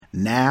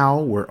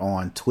Now we're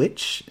on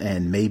Twitch,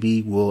 and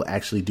maybe we'll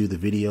actually do the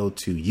video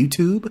to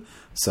YouTube.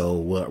 So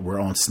we're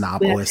on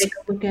Snob OS. Take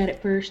a look at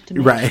it first.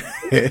 Right.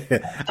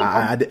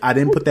 I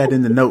didn't put that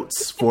in the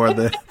notes for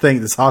the thing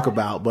to talk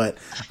about, but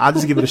I'll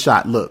just give it a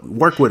shot. Look,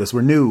 work with us.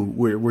 We're new.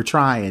 We're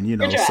trying, you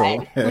know.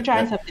 We're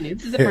trying something new.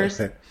 This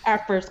is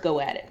our first go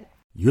at it.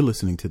 You're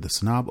listening to the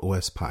Snob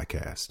OS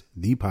podcast,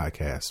 the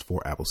podcast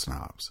for Apple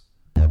snobs.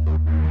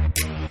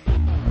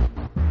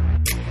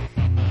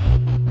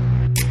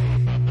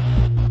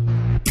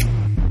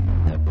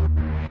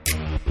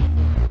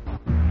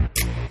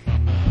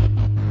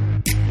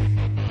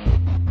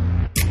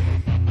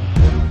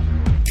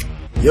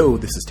 Yo,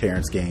 this is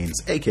Terrence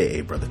Gaines,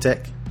 aka Brother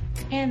Tech.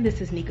 And this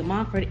is Nika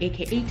Montford,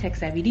 aka Tech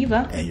Savvy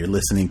Diva. And you're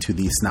listening to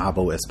the Snob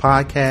OS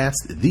podcast,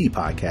 the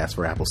podcast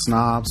for Apple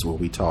snobs, where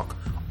we talk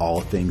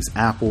all things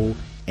Apple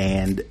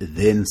and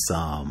then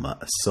some.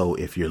 So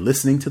if you're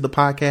listening to the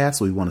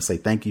podcast, we want to say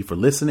thank you for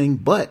listening.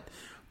 But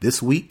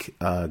this week,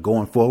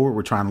 going forward,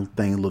 we're trying to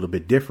think a little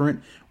bit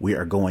different. We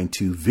are going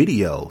to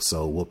video.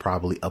 So we'll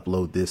probably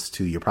upload this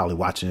to, you're probably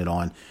watching it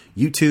on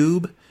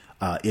YouTube.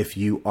 If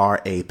you are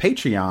a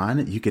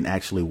Patreon, you can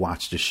actually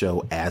watch the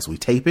show as we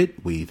tape it.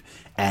 We've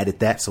added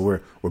that. So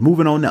we're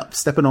moving on up,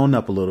 stepping on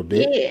up a little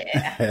bit.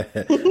 Yeah.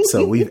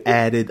 So we've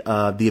added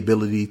the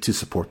ability to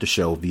support the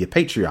show via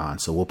Patreon.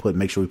 So we'll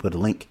make sure we put a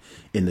link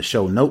in the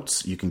show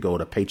notes. You can go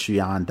to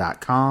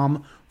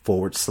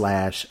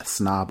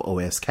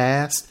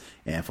patreon.com/snoboscast.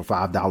 And for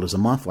 $5 a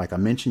month, like I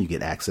mentioned, you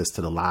get access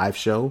to the live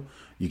show.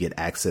 You get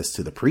access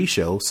to the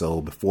pre-show.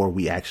 So before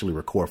we actually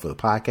record for the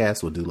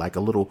podcast, we'll do like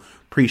a little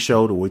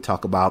pre-show where we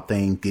talk about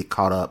things, get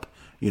caught up,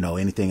 you know,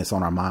 anything that's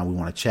on our mind we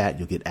want to chat.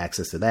 You'll get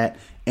access to that.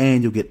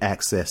 And you'll get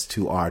access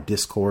to our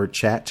Discord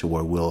chat to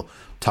where we'll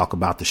talk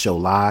about the show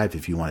live.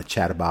 If you want to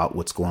chat about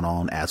what's going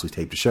on as we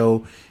tape the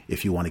show,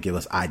 if you want to give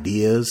us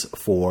ideas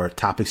for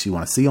topics you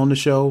want to see on the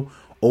show,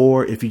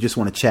 or if you just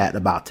want to chat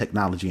about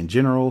technology in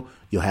general,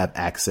 you'll have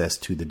access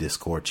to the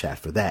Discord chat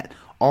for that.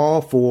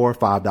 All for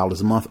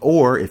 $5 a month.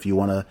 Or if you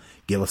want to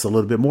give us a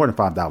little bit more than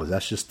 $5,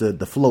 that's just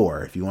the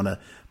floor. If you want to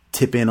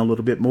tip in a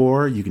little bit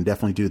more, you can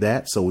definitely do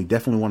that. So we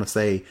definitely want to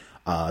say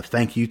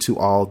thank you to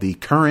all the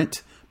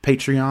current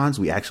Patreons.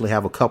 We actually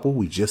have a couple.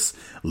 We just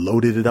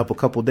loaded it up a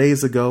couple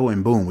days ago,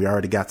 and boom, we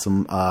already got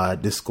some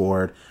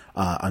Discord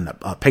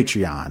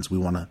Patreons. We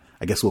want to,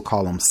 I guess we'll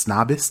call them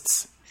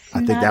snobists. I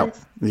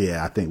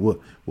think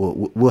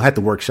we'll have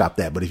to workshop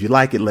that. But if you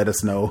like it, let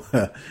us know.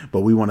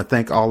 But we want to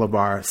thank all of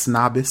our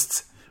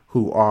snobists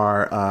who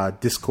are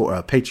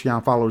Discord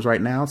Patreon followers right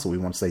now. So we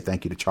want to say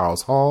thank you to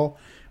Charles Hall.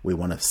 We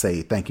want to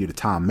say thank you to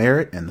Tom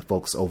Merritt and the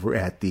folks over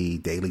at the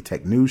Daily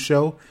Tech News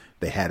Show.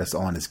 They had us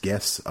on as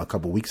guests a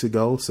couple weeks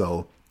ago.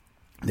 So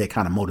they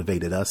kind of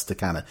motivated us to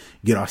kind of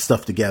get our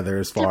stuff together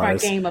as far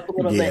as game up a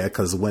little bit. Yeah,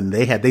 because when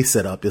they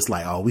set up, it's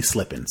like, oh, we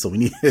slipping, so we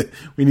need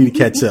to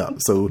catch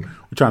up. So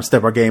we're trying to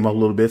step our game up a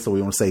little bit. So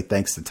we want to say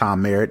thanks to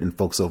Tom Merritt and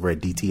folks over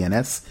at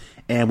DTNS,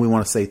 and we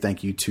want to say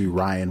thank you to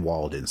Ryan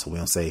Walden. So we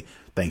want to say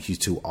thank you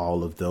to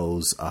all of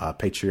those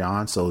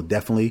Patreon. So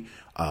definitely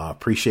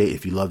appreciate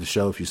if you love the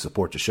show, if you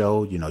support the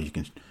show, you know, you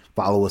can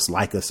follow us,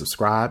 like us,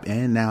 subscribe,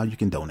 and now you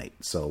can donate.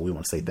 So we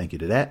want to say thank you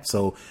to that.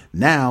 So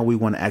now we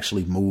want to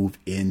actually move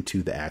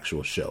into the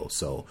actual show.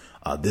 So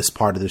this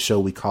part of the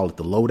show, we call it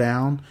the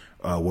lowdown,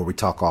 where we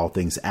talk all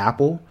things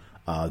Apple.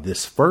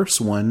 This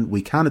first one,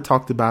 we kind of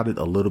talked about it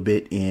a little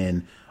bit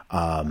in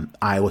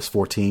iOS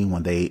 14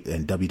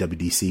 in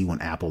WWDC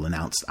when Apple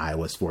announced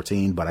iOS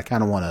 14, but I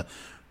kind of want to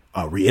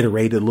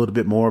reiterate it a little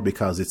bit more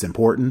because it's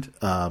important.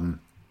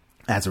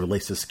 As it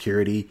relates to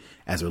security,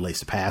 as it relates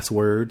to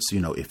passwords, you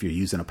know, if you're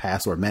using a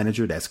password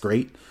manager, that's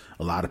great.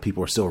 A lot of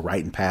people are still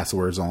writing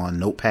passwords on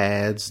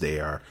notepads. They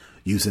are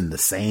using the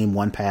same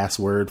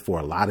 1Password for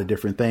a lot of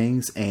different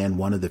things. And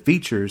one of the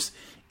features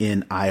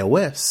in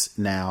iOS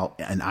now,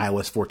 in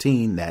iOS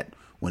 14, that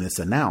when it's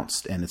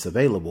announced and it's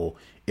available,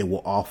 it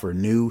will offer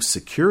new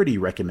security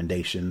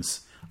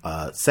recommendations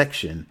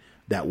section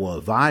that will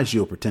advise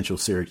you of potential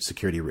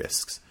security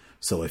risks.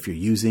 So if you're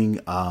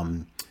using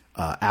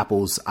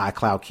Apple's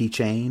iCloud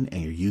keychain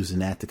and you're using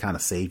that to kind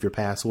of save your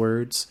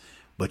passwords,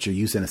 but you're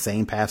using the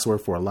same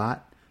password for a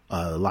lot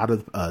of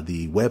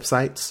the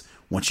websites.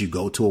 Once you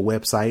go to a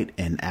website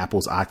and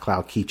Apple's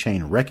iCloud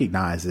keychain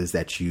recognizes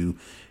that you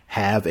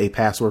have a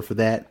password for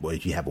that, or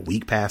if you have a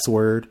weak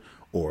password,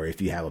 or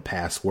if you have a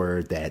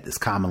password that is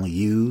commonly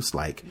used,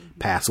 like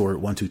password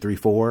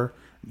 1234,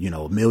 you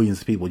know,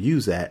 millions of people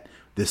use that.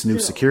 This new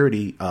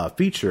security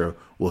feature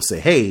will say,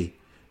 hey,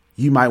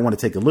 you might want to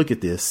take a look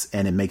at this,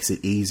 and it makes it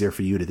easier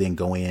for you to then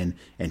go in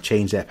and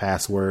change that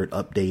password,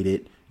 update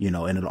it, you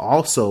know, and it'll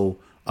also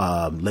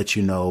let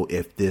you know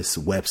if this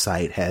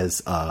website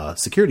has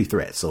security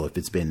threats. So if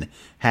it's been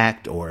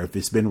hacked or if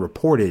it's been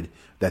reported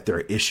that there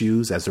are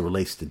issues as it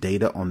relates to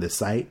data on this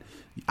site,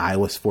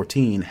 iOS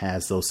 14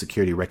 has those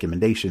security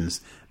recommendations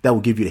that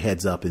will give you the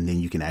heads up, and then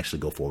you can actually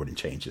go forward and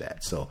change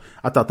that. So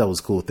I thought that was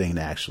a cool thing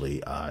to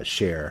actually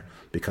share,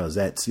 because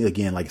that's,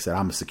 again, like I said,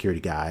 I'm a security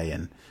guy,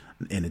 and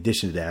in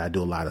addition to that, I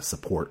do a lot of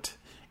support.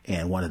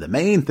 And one of the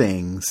main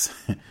things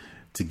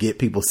to get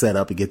people set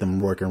up and get them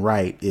working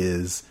right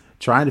is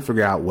trying to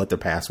figure out what their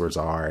passwords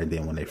are. And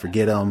then when they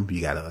forget them,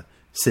 you got to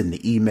send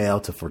the email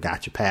to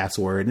forgot your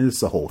password. And it's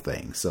the whole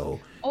thing. So,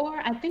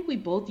 or I think we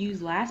both use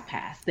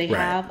LastPass. They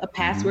have a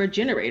password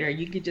generator.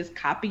 You could just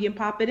copy and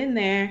pop it in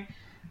there.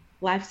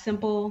 Life's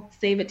simple.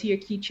 Save it to your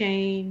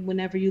keychain.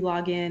 Whenever you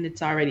log in,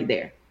 it's already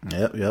there.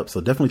 Yep. So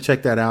definitely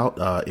check that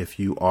out. If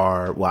you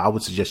are, well, I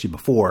would suggest you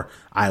before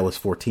iOS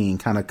 14,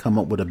 kind of come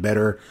up with a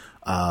better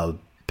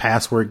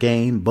password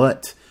game.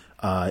 But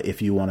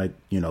if you want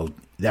to,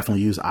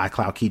 definitely use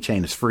iCloud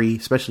Keychain. It's free,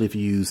 especially if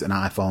you use an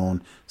iPhone,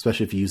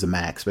 especially if you use a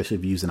Mac, especially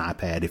if you use an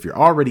iPad. If you're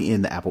already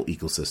in the Apple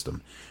ecosystem,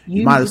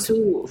 you might as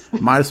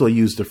well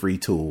use the free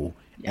tool.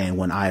 Yeah. And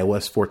when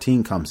iOS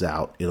 14 comes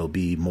out, it'll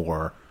be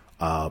more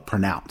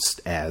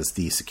pronounced as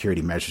the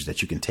security measures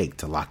that you can take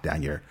to lock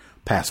down your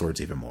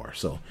passwords even more.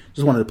 So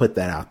just wanted to put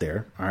that out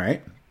there. All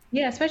right.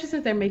 Yeah, especially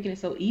since they're making it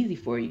so easy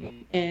for you.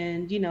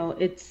 And,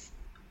 it's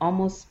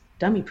almost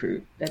dummy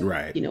proof at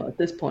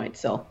this point.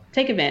 So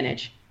take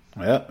advantage.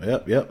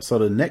 Yep. So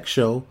the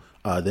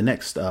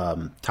next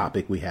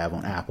topic we have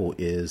on Apple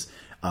is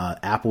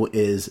Apple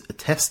is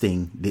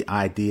testing the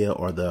idea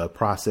or the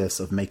process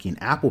of making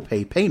Apple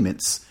Pay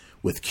payments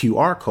with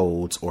QR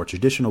codes or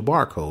traditional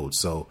barcodes.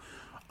 So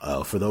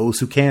for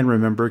those who can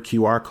remember,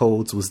 QR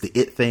codes was the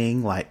it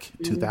thing like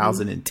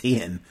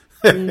 2010.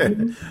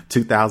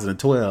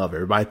 2012.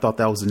 Everybody thought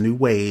that was a new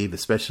wave,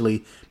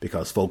 especially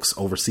because folks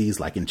overseas,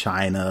 like in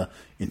China,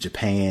 in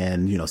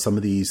Japan, some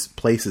of these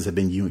places have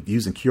been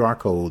using QR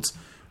codes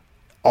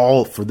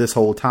all for this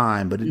whole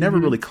time, but it never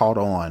really caught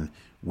on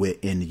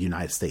in the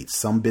United States.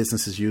 Some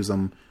businesses use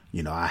them.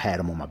 I had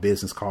them on my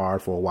business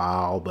card for a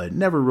while, but it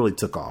never really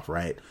took off.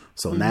 Right.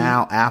 So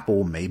now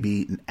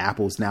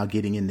Apple's now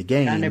getting in the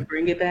game. Trying to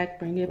bring it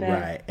back.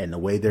 Right. And the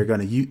way they're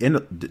going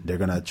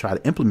to try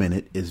to implement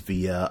it is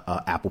via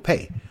Apple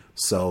Pay.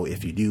 So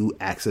if you do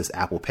access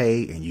Apple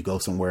Pay and you go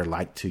somewhere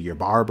like to your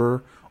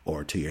barber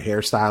or to your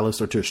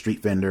hairstylist or to a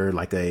street vendor,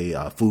 like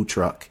a food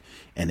truck,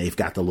 and they've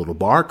got the little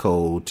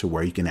barcode to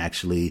where you can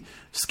actually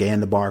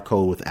scan the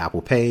barcode with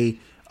Apple Pay,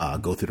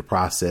 go through the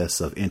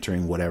process of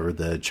entering whatever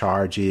the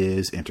charge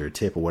is, enter a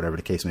tip or whatever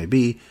the case may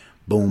be.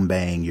 Boom,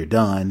 bang, you're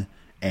done.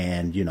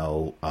 And,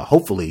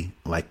 hopefully,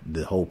 like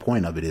the whole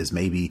point of it is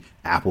maybe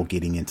Apple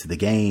getting into the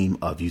game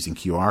of using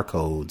QR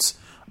codes.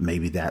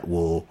 Maybe that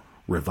will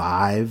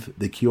revive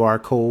the QR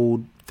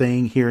code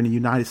thing here in the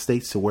United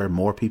States to where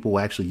more people will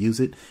actually use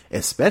it,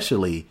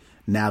 especially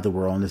now that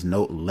we're on this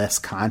note, less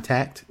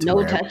contact.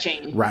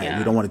 Touching. Right. Yeah.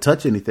 You don't want to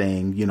touch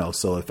anything,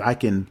 so if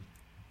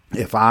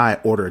I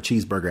order a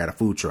cheeseburger at a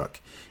food truck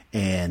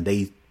and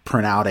they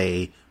print out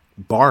a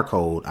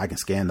barcode, I can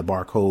scan the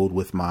barcode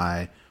with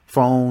my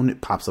phone.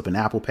 It pops up in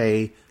Apple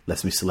Pay,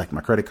 lets me select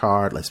my credit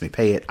card, lets me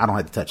pay it. I don't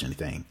have to touch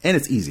anything, and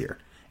it's easier,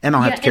 and I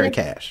don't have to carry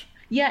cash.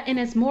 Yeah, and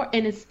it's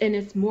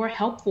more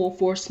helpful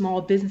for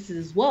small businesses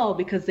as well,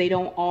 because they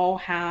don't all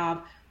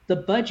have the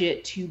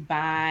budget to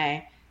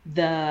buy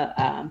the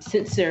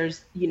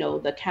sensors,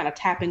 the kind of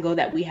tap and go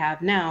that we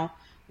have now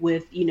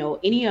with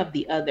any of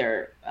the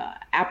other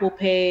Apple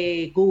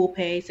Pay, Google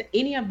Pay, so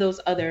any of those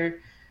other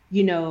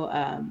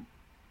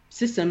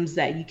systems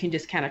that you can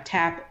just kind of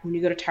tap when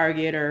you go to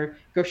Target or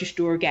grocery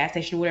store, gas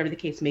station, whatever the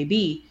case may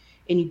be,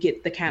 and you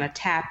get the kind of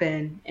tap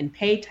in and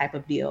pay type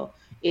of deal.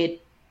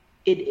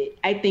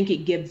 I think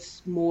it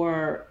gives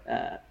more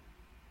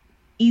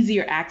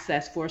easier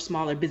access for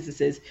smaller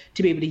businesses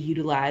to be able to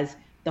utilize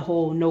the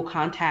whole no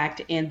contact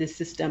and the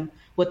system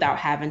without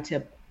having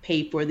to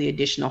pay for the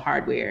additional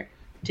hardware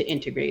to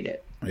integrate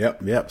it.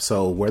 Yep.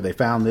 So where they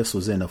found this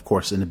was in the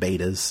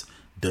betas,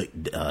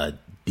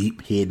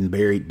 deep hidden,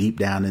 buried deep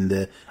down in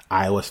the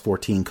iOS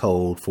 14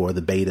 code for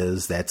the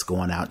betas that's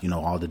going out.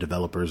 All the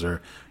developers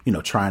are,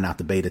 trying out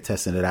the beta,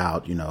 testing it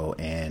out,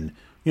 and,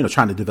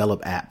 trying to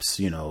develop apps,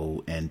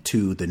 and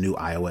to the new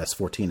iOS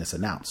 14 is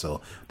announced.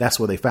 So that's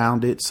where they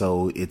found it.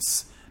 So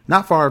it's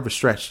not far of a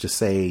stretch to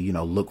say,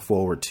 look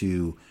forward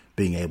to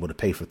being able to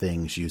pay for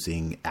things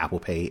using Apple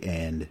Pay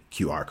and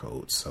QR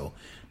codes. So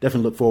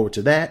definitely look forward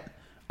to that.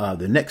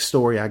 The next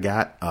story I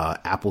got,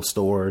 Apple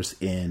stores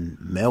in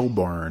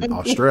Melbourne,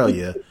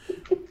 Australia,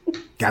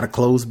 got to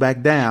close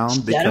back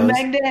down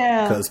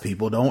because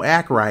people don't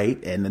act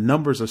right and the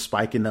numbers are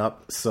spiking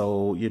up.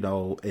 So,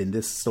 in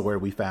this story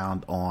we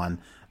found on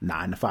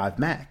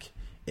 9to5Mac,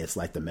 it's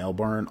like the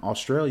Melbourne,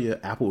 Australia,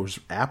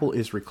 Apple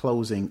is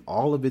reclosing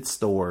all of its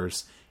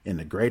stores in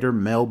the greater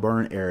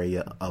Melbourne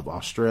area of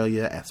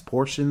Australia as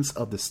portions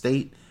of the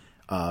state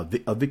of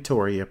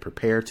Victoria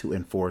prepare to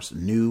enforce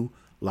new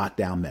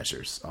lockdown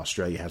measures.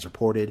 Australia has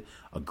reported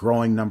a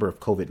growing number of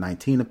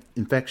COVID-19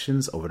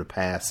 infections over the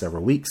past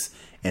several weeks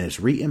and is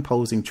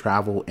reimposing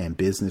travel and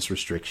business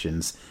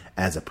restrictions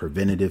as a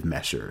preventative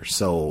measure.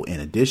 So in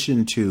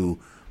addition to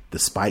the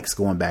spikes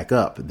going back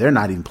up, they're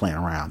not even playing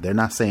around. They're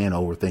not saying,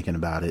 we're thinking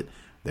about it.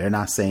 They're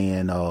not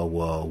saying,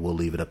 we'll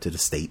leave it up to the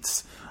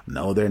states.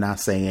 No, they're not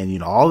saying,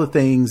 all the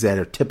things that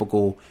are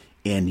typical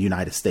in the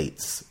United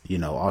States.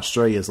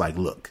 Australia is like,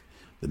 look,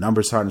 the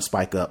numbers starting to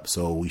spike up,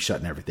 so we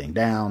shutting everything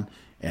down.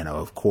 And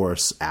of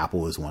course,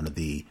 Apple is one of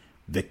the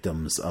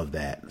victims of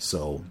that.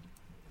 So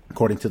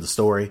according to the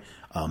story,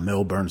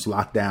 Melbourne's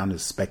lockdown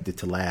is expected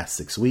to last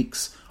 6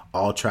 weeks.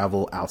 All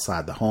travel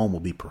outside the home will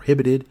be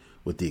prohibited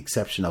with the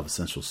exception of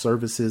essential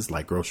services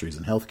like groceries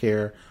and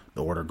healthcare.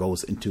 The order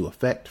goes into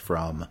effect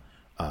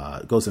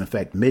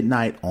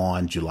midnight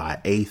on July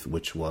 8th,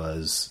 which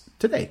was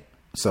today.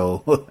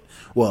 So,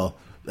 well,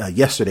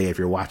 yesterday, if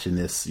you're watching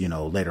this,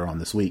 later on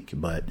this week,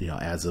 but,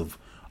 as of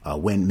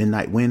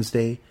midnight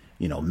Wednesday,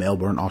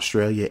 Melbourne,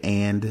 Australia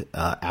and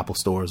Apple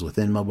stores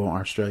within Melbourne,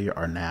 Australia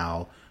are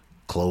now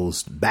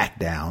closed back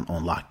down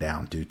on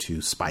lockdown due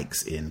to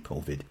spikes in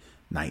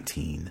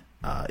COVID-19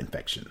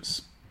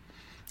 infections.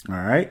 All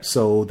right.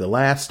 So the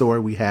last story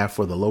we have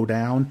for the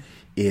lowdown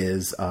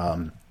is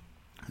I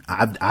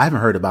haven't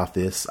heard about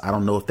this. I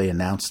don't know if they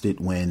announced it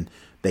when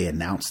they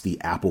announced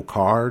the Apple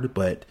Card,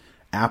 but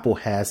Apple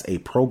has a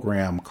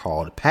program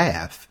called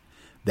Path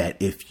that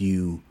if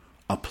you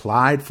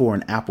applied for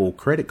an Apple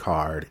credit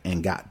card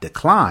and got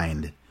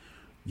declined,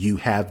 you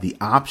have the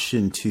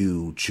option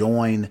to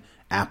join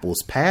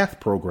Apple's Path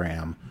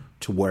program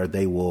to where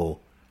they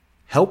will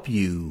help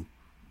you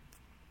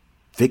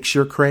fix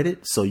your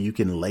credit so you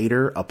can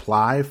later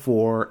apply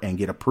for and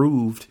get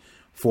approved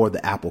for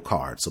the Apple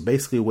Card. So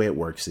basically the way it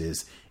works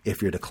is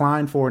if you're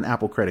declined for an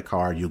Apple credit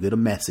card, you'll get a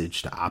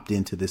message to opt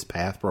into this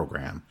Path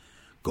program.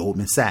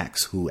 Goldman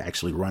Sachs, who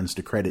actually runs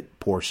the credit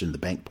portion, the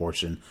bank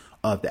portion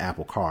of the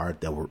Apple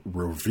Card, that will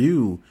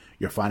review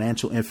your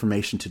financial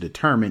information to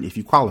determine if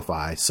you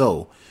qualify.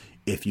 So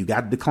if you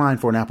got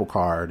declined for an Apple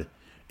Card,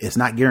 it's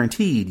not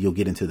guaranteed you'll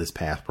get into this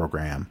Path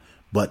program,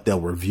 but they'll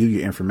review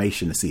your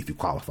information to see if you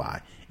qualify.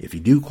 If you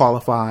do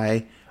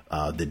qualify,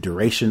 the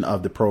duration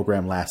of the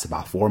program lasts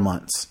about 4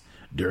 months.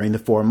 During the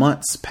 4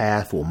 months,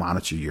 Path will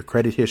monitor your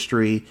credit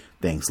history,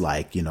 things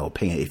like,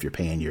 if you're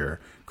paying your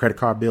credit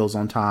card bills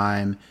on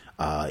time,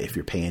 if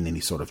you're paying any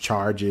sort of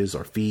charges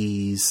or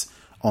fees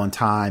on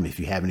time, if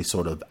you have any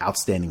sort of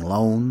outstanding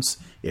loans,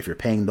 if you're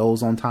paying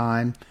those on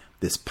time,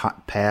 this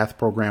Path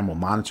program will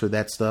monitor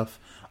that stuff.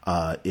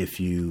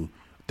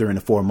 During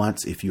the 4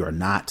 months, if you are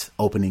not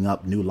opening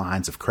up new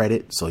lines of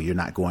credit, so you're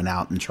not going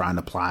out and trying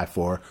to apply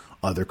for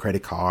other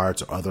credit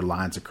cards or other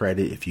lines of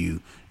credit, if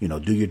you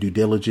do your due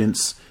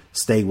diligence,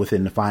 stay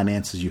within the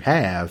finances you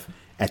have,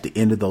 at the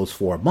end of those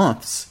 4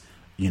 months,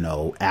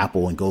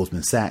 Apple and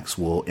Goldman Sachs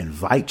will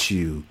invite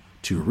you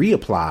to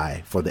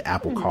reapply for the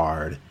Apple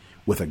Card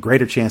with a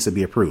greater chance to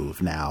be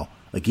approved. Now,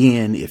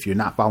 again, if you're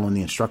not following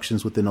the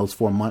instructions within those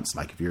 4 months,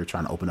 like if you're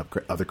trying to open up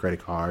other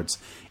credit cards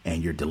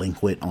and you're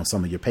delinquent on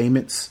some of your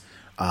payments,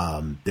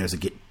 there's a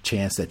good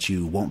chance that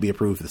you won't be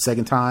approved for the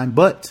second time.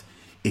 But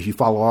if you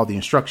follow all the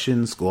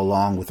instructions, go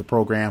along with the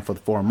program for the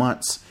 4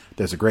 months,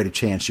 there's a greater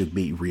chance you'll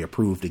be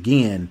reapproved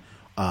again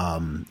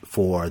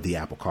for the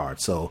Apple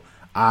Card. So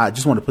I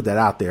just want to put that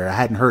out there. I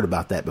hadn't heard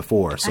about that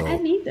before. So I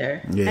didn't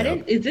either. Yeah.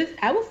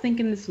 I was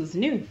thinking this was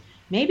new.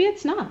 Maybe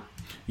it's not.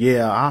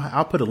 Yeah,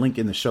 I'll put a link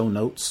in the show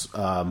notes.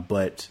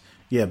 But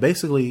yeah,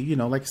 basically,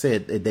 like I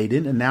said, they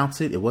didn't announce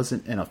it. It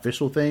wasn't an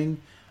official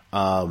thing.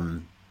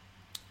 But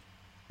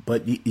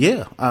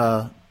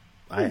yeah,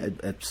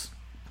 it's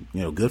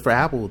good for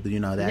Apple.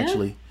 To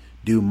actually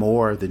do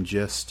more than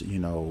just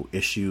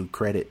issue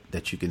credit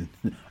that you can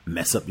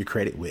mess up your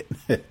credit with.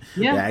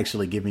 Yeah. They're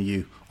actually giving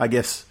you, I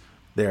guess,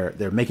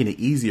 they're making it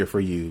easier for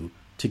you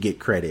to get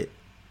credit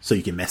so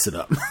you can mess it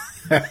up.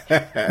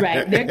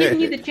 Right. They're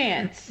giving you the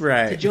chance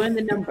to join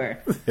the number,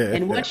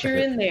 and once you're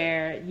in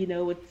there,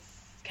 it's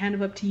kind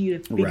of up to you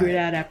to figure it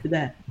out after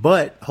that.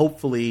 But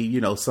hopefully,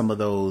 some of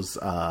those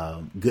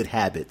good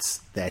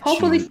habits that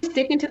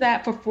sticking to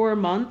that for 4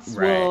 months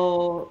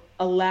will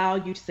allow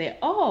you to say,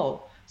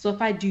 oh, so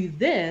if I do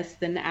this,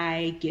 then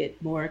I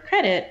get more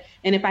credit.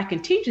 And if I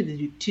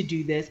continue to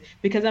do this,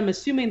 because I'm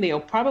assuming they'll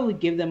probably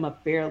give them a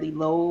fairly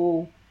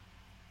low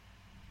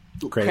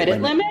credit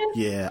limit.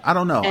 Yeah, I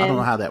don't know. I don't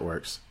know how that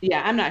works.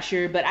 Yeah, I'm not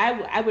sure, but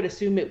I would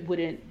assume they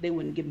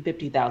wouldn't give them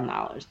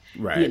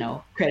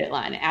 $50,000, credit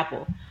line at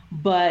Apple.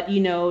 But,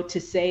 to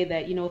say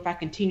that, if I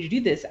continue to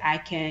do this, I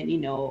can,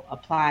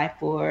 apply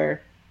for,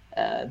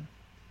 an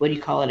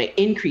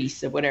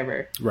increase or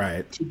whatever.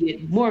 Right. To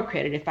get more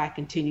credit if I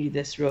continue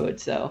this road.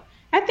 So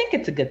I think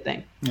it's a good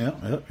thing. Yeah.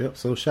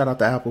 So shout out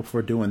to Apple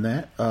for doing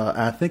that.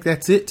 I think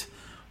that's it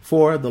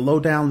for the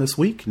lowdown this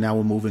week. Now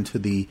we'll move into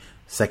the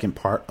second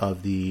part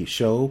of the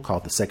show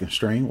called The Second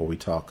String, where we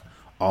talk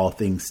all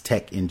things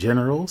tech in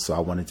general. So I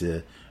wanted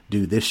to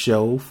do this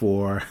show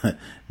for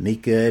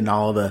Nika and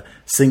all the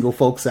single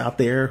folks out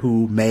there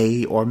who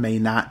may or may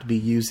not be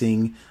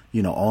using,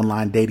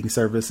 online dating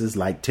services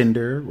like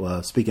Tinder.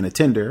 Well, speaking of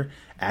Tinder,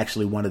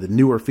 actually one of the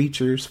newer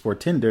features for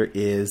Tinder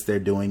is they're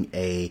doing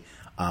a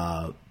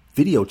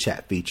video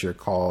chat feature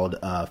called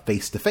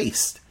Face to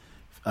Face.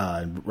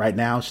 Right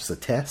now it's just a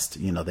test,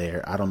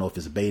 I don't know if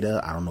it's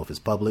beta. I don't know if it's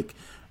public.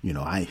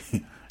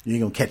 You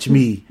ain't gonna catch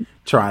me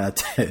trying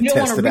to You don't want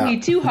test to it bring out. me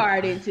too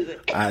hard into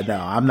it. I know.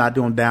 I'm not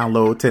doing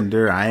download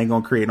Tinder. I ain't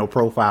gonna create no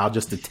profile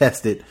just to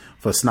test it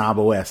for Snob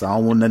OS. I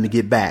don't want nothing to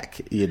get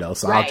back,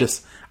 So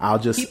Right. I'll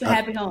just Keep a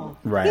happy home.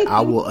 right.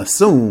 I will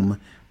assume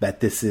that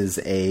this is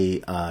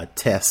a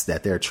test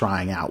that they're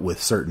trying out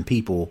with certain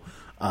people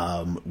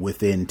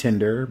within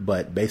Tinder,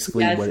 but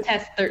basically Let's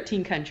test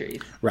 13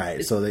 countries.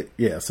 right. So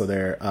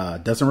there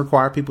doesn't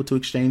require people to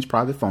exchange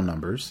private phone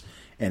numbers,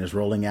 and is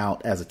rolling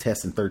out as a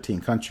test in 13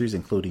 countries,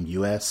 including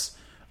U.S.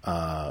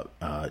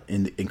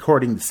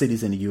 Including the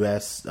cities in the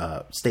U.S.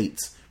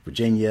 States: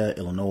 Virginia,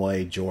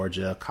 Illinois,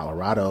 Georgia,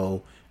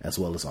 Colorado, as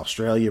well as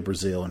Australia,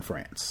 Brazil, and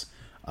France.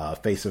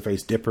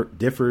 Face-to-face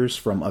differs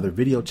from other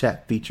video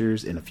chat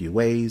features in a few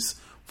ways.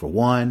 For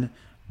one,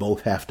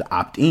 both have to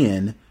opt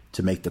in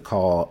to make the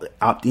call,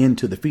 opt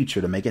into the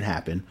feature to make it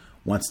happen.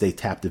 Once they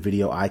tap the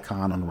video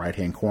icon on the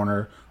right-hand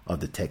corner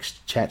of the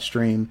text chat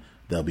stream,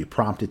 they'll be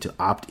prompted to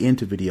opt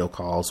into video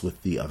calls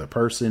with the other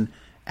person.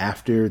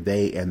 After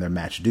they and their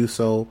match do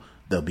so,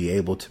 they'll be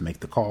able to make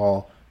the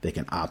call. They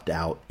can opt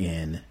out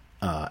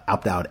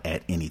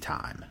at any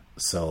time.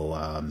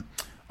 So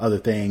other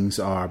things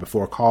are,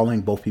 before calling,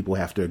 both people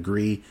have to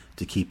agree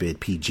to keep it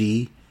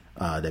PG.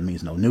 That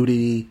means no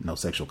nudity, no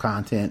sexual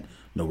content,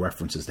 no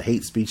references to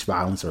hate speech,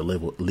 violence, or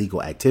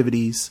illegal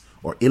activities,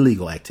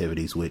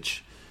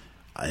 which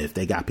if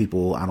they got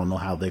people, I don't know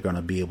how they're going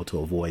to be able to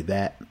avoid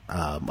that.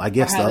 I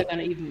guess Or how they're going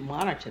to even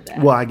monitor that.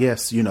 well, I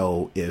guess,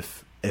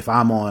 if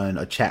I'm on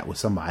a chat with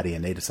somebody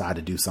and they decide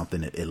to do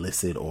something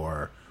illicit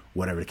or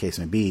whatever the case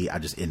may be, I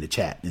just end the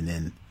chat and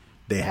then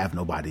they have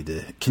nobody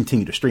to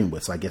continue to stream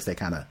with. So I guess that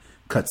kind of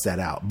cuts that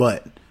out.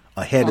 But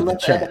ahead of the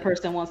Unless the chat, other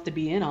person wants to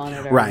be in on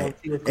it or right?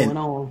 wants to see what's going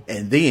on.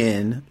 And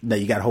then now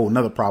you got a whole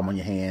nother problem on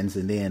your hands.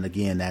 And then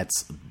again,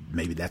 that's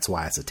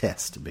why it's a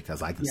test,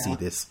 because I can see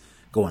this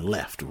going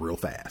left real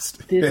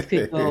fast. This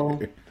could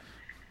go.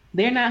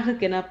 They're not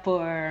hooking up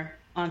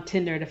on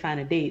Tinder to find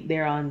a date.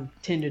 They're on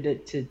Tinder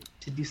to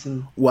do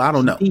some. Well, I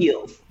don't know.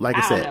 Deals. Like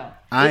I said,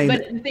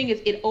 but the thing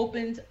is, it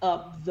opens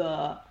up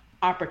the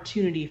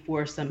opportunity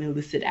for some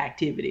illicit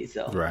activity.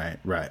 So right.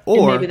 And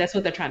Or maybe that's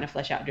what they're trying to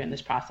flesh out during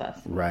this process.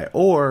 right.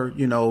 Or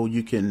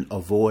you can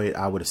avoid.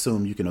 I would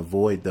assume you can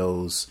avoid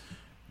those.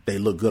 They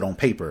look good on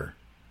paper,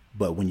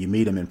 but when you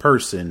meet them in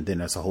person, then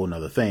that's a whole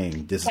nother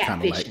thing. This is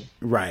kind of like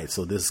right.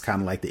 So this is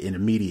kind of like the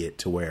intermediate,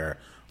 to where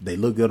they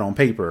look good on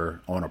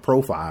paper on a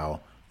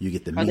profile. You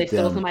get to meet them. Or they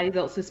stole somebody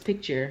else's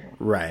picture.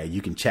 Right.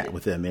 You can chat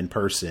with them in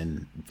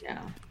person.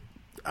 Yeah.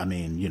 I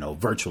mean,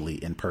 virtually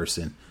in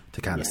person, to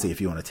kind of see if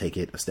you want to take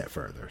it a step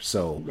further.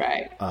 So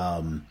Right.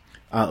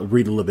 I'll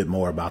read a little bit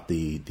more about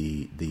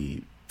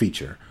the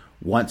feature.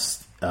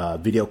 Once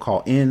video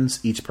call ends,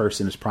 each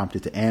person is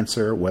prompted to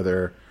answer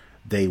whether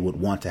they would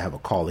want to have a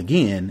call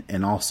again,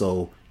 and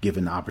also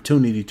given the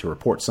opportunity to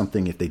report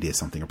something if they did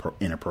something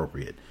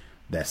inappropriate.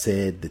 That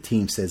said, the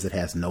team says it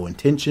has no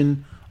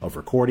intention of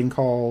recording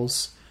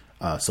calls.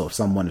 So if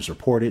someone is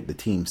reported, the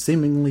team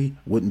seemingly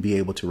wouldn't be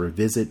able to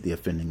revisit the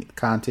offending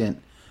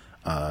content.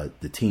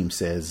 The team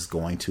says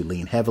going to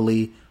lean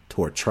heavily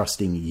toward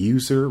trusting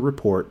user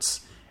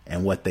reports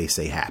and what they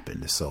say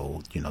happened.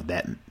 So,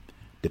 that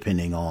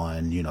depending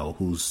on,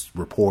 who's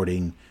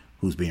reporting,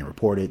 who's being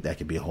reported, that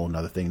could be a whole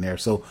nother thing there.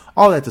 So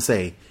all that to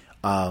say,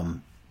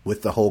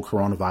 with the whole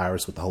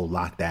coronavirus, with the whole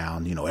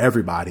lockdown,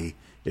 everybody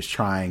is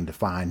trying to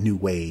find new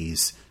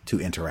ways to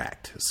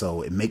interact.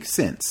 So it makes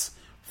sense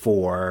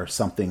for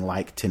something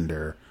like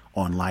Tinder,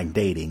 online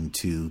dating,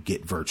 to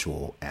get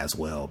virtual as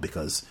well,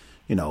 because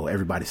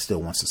everybody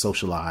still wants to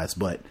socialize,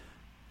 but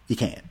you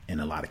can't in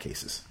a lot of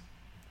cases.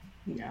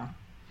 Yeah.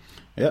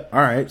 Yep.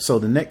 All right. So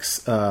the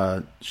next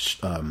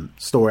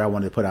story I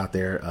wanted to put out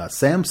there,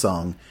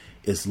 Samsung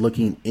is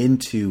looking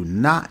into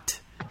not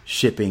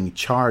shipping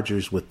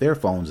chargers with their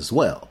phones as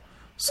well.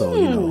 So,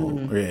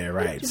 yeah,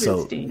 right.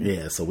 So,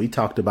 yeah, so we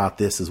talked about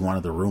this as one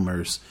of the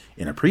rumors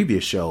in a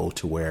previous show,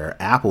 to where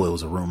it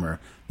was a rumor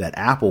that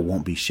Apple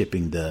won't be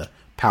shipping the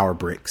power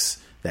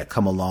bricks that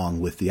come along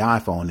with the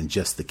iPhone and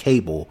just the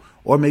cable,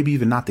 or maybe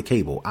even not the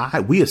cable.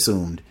 We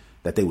assumed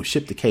that they would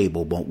ship the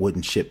cable, but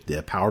wouldn't ship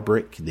the power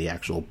brick, the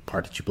actual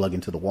part that you plug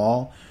into the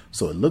wall.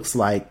 So it looks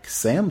like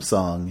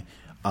Samsung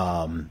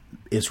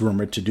is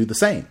rumored to do the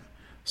same.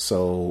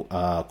 So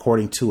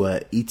according to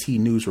a ET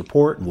News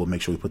report, and we'll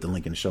make sure we put the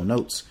link in the show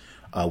notes,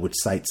 which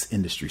cites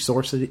industry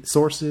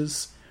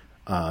sources,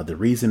 the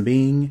reason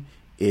being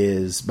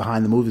is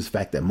behind the move is the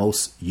fact that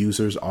most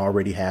users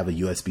already have a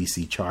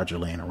USB-C charger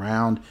laying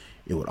around.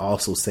 It would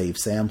also save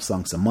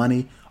Samsung some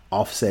money,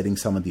 offsetting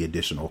some of the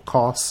additional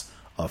costs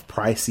of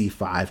pricey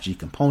 5G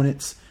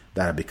components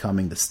that are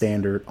becoming the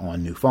standard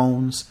on new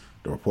phones.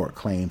 The report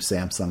claims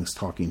Samsung is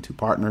talking to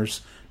partners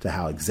to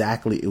how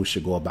exactly it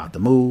should go about the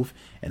move,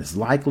 and is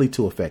likely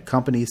to affect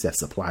companies that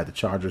supply the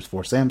chargers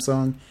for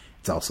Samsung.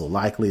 It's also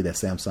likely that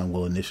Samsung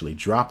will initially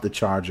drop the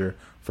charger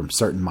from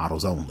certain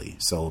models only.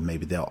 So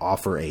maybe they'll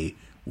offer a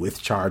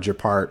with charger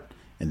part,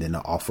 and then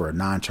they'll offer a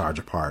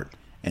non-charger part,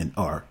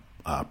 or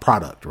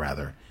product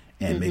rather,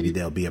 and maybe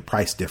there'll be a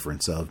price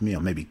difference of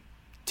maybe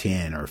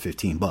 $10 or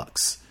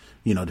 $15.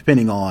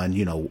 depending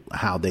on,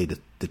 how they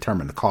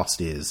determine the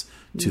cost is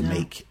to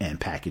make and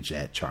package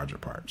that charger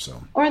part.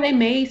 So, or they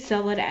may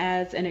sell it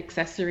as an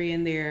accessory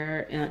in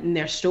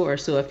their store.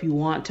 So if you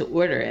want to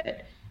order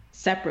it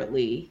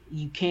separately,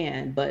 you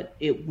can, but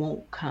it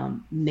won't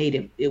come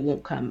native. It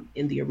won't come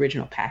in the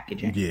original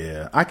packaging.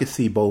 Yeah, I could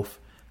see both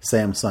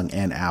Samsung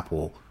and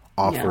Apple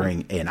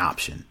offering an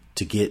option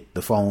to get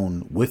the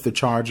phone with the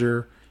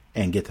charger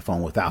and get the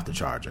phone without the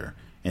charger.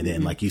 And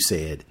then, like you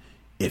said,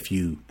 if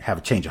you have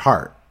a change of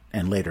heart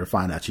and later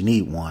find out you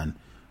need one,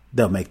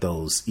 they'll make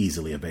those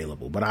easily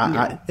available. But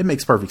it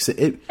makes perfect sense.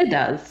 It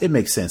does. It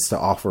makes sense to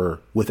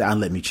offer without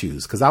and let me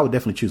choose, because I would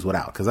definitely choose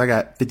without, because I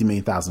got 50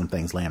 million thousand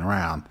things laying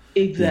around.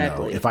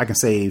 Exactly. If I can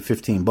save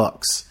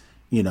 $15,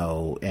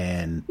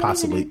 and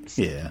possibly,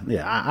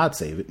 I'd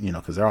save it,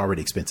 because they're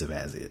already expensive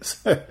as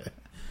is.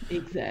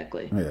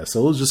 Exactly. Yeah.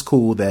 So it was just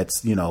cool that,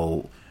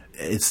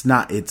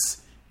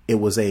 it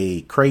was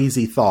a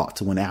crazy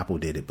thought when Apple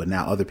did it, but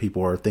now other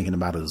people are thinking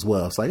about it as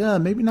well. It's like,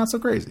 maybe not so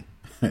crazy.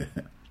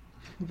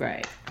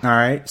 Right. All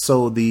right.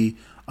 So the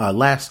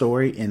last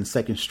story in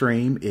Second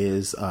Stream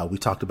is, we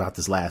talked about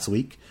this last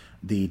week.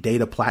 The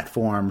data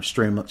platform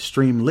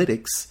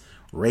Streamlytics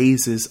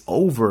raises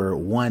over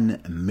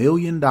 $1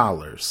 million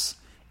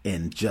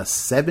in just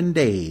 7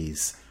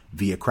 days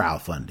via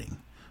crowdfunding.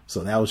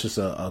 So that was just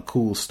a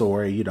cool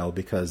story,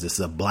 because it's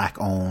a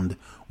Black-owned,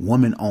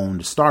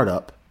 woman-owned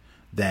startup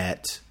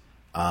that,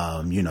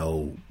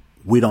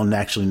 we don't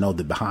actually know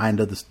the behind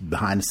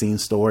the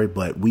scenes story,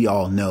 but we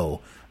all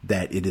know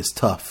that it is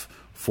tough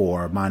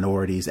for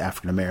minorities,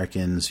 African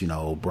Americans,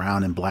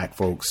 brown and Black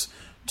folks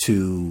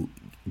to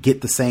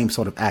get the same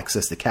sort of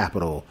access to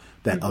capital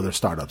that other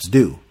startups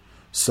do.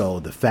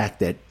 So the fact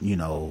that,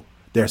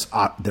 there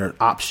are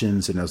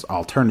options and there's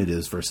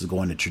alternatives versus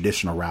going the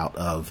traditional route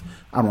of,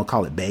 I don't want to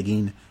call it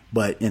begging,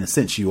 but in a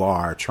sense you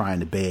are trying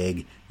to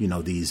beg,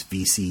 these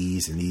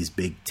VCs and these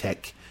big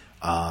tech,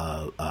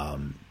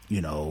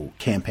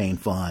 campaign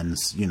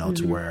funds,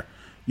 to where,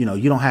 you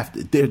don't have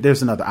to,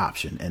 there's another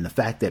option. And the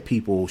fact that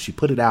she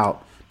put it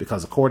out,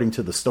 because according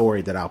to the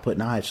story that I'll put,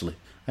 and I actually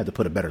had to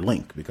put a better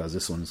link because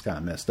this one's kind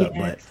of messed up,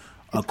 but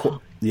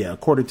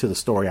according to the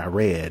story I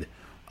read,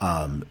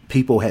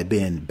 people had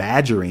been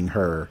badgering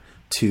her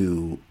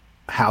to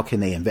how can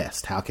they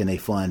invest? How can they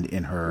fund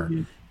in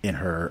her,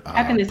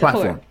 platform?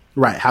 Support?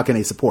 Right. How can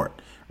they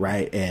support?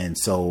 Right. And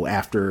so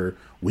after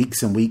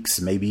weeks and weeks,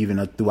 maybe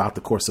even throughout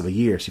the course of a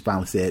year, she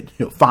finally said,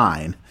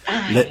 fine.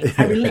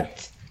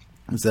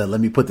 So let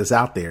me put this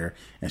out there.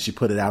 And she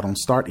put it out on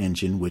Start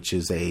Engine, which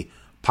is a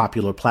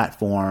popular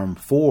platform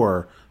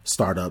for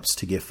startups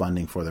to get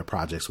funding for their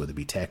projects, whether it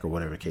be tech or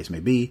whatever the case may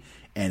be.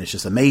 And it's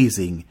just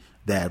amazing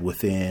that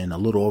within a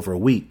little over a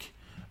week,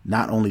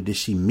 not only did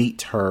she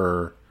meet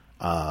her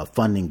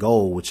funding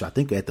goal, which I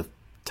think at the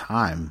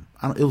time,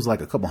 it was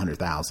like a couple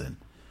 100,000.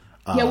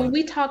 When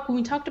we talked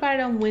about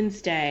it on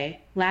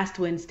last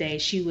Wednesday,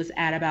 she was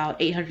at about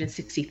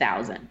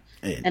 860,000.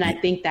 And I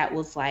think that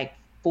was like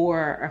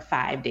 4 or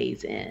 5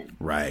 days in.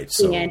 Right.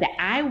 So, and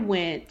I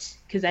went,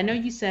 because I know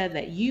you said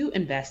that you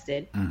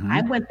invested.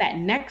 I went that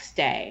next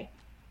day,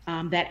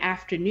 that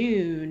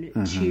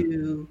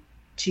afternoon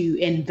to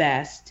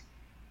invest,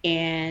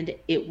 and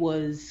it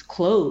was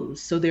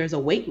closed. So there's a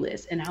wait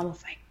list. And I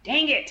was like,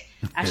 dang it,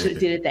 I should have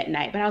did it that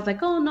night. But I was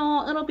like, oh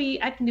no,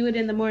 I can do it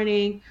in the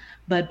morning.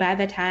 But by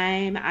the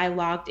time I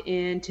logged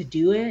in to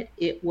do it,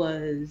 it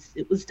was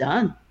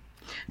done.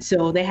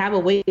 So they have a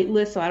wait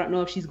list. So I don't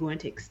know if she's going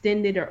to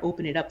extend it or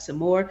open it up some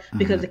more,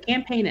 because the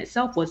campaign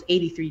itself was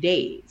 83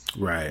 days.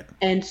 Right.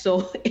 And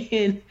so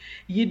in,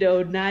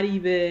 not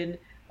even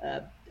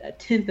a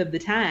tenth of the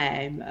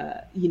time,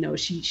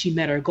 she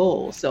met her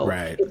goal. So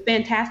It's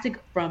fantastic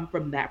from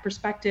that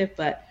perspective.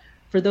 But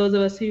for those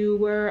of us who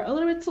were a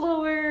little bit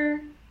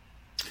slower,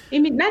 I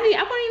won't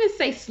even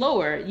say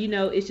slower,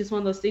 it's just one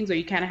of those things where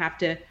you kind of have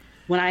to,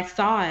 when I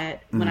saw it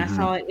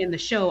in the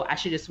show, I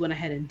should just went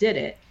ahead and did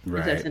it.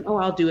 Instead of saying,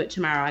 I'll do it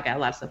tomorrow. I got a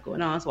lot of stuff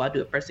going on, so I'll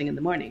do it first thing in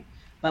the morning.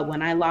 But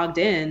when I logged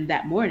in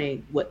that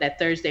morning, that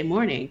Thursday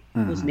morning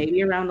was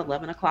maybe around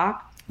 11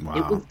 o'clock. Wow.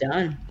 It was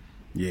done.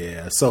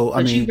 Yeah.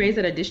 So, she raised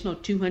an additional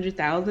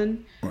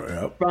 200,000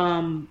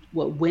 from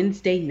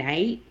Wednesday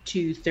night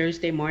to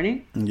Thursday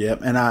morning.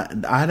 Yep. And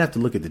I'd have to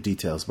look at the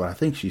details, but I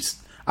think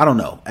I don't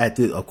know.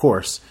 Of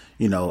course,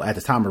 at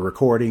the time of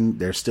recording,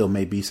 there still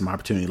may be some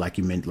opportunity, like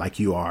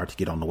you are, to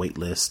get on the wait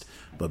list.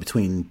 But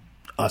between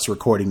us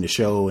recording the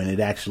show and it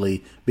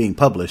actually being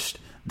published,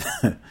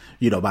 by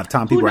the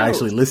time people are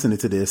actually listening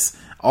to this,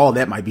 all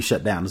that might be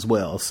shut down as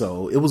well.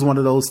 So it was one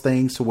of those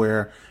things to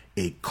where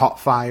it caught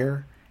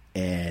fire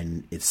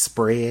and it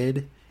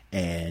spread,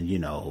 and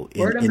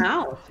word of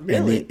mouth,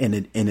 really.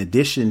 And in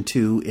addition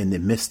to, in the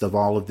midst of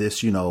all of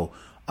this,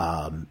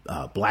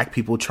 Black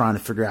people trying to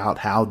figure out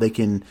how they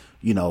can,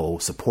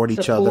 support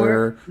each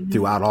other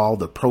throughout all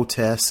the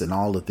protests and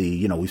all of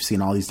the, we've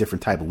seen all these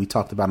different we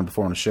talked about them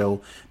before on the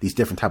show, these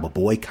different type of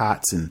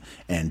boycotts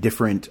and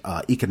different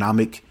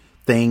economic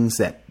things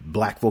that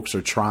Black folks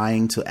are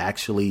trying to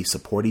actually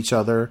support each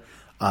other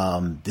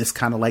this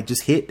kind of like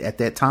just hit at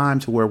that time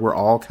to where we're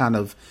all kind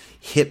of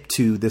hip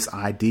to this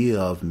idea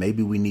of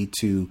maybe we need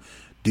to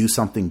do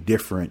something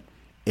different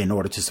in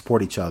order to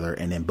support each other.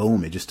 And then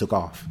boom, it just took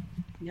off.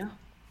 Yeah.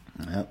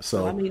 Yep.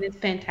 So I mean, it's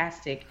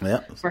fantastic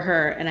yep. for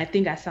her. And I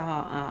think I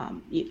saw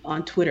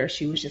on Twitter,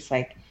 she was just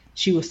like,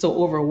 she was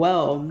so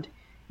overwhelmed,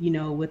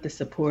 with the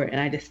support. And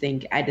I just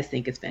think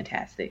it's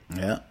fantastic.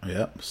 Yeah.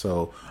 Yeah.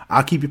 So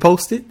I'll keep you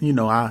posted.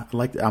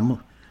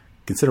 I'm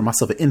consider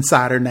myself an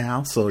insider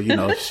now. So,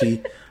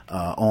 she,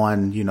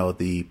 on,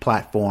 the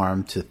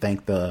platform to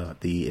thank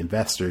the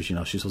investors,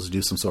 she's supposed to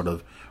do some sort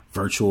of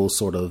virtual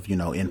sort of,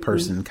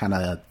 in-person kind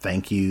of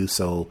thank you.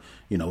 So,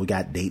 we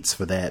got dates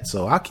for that.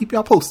 So I'll keep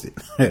y'all posted.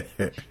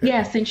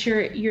 Yeah, since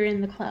you're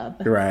in the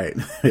club. Right.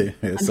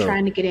 I'm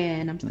trying to get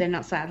in. I'm standing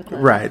outside the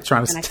club. Right.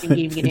 Trying to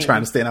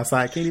stand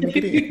outside. Can't even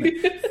get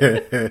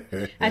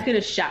in. I could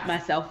have shot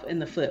myself in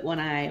the foot when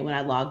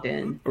I logged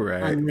in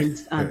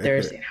on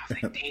Thursday. And I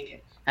was like, dang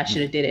it. I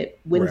should have did it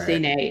Wednesday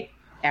night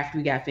after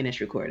we got finished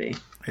recording.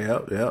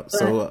 Yep.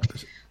 So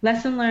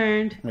lesson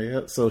learned.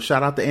 Yeah. So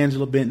shout out to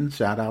Angela Benton.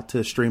 Shout out to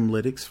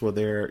Streamlytics for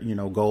their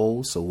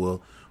goals.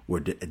 So we're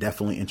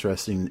definitely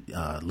interested.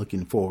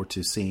 Looking forward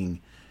to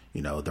seeing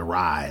the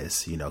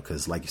rise.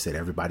 Because like you said,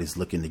 everybody's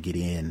looking to get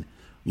in.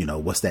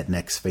 What's that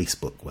next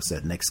Facebook? What's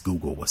that next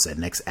Google? What's that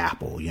next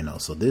Apple?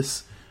 So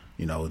this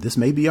this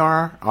may be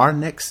our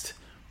next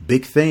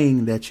big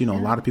thing that, a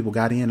lot of people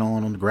got in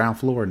on the ground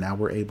floor. Now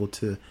we're able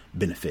to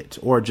benefit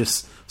or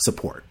just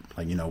support,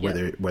 like,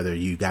 whether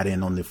you got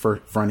in on the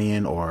front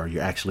end or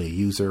you're actually a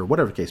user,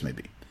 whatever the case may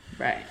be.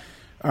 Right.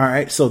 All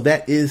right. So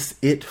that is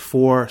it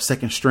for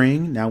Second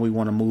String. Now we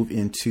want to move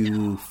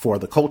into For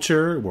the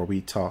Culture, where we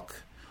talk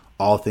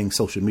all things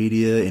social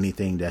media,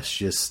 anything that's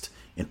just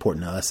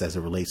important to us as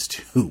it relates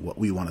to what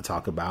we want to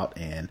talk about.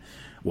 And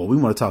what we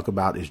want to talk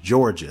about is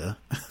Georgia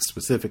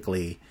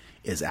specifically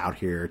is out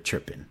here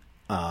tripping.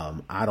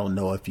 I don't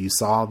know if you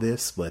saw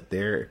this, but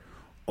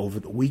over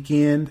the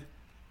weekend,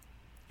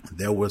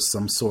 there was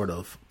some sort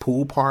of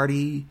pool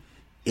party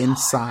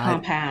inside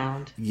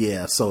compound.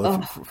 Yeah.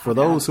 So for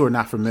those who are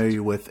not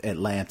familiar with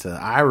Atlanta,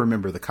 I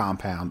remember the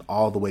compound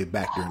all the way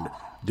back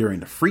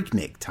during the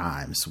Freaknik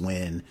times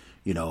when,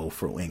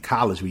 in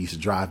college, we used to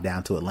drive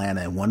down to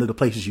Atlanta, and one of the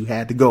places you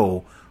had to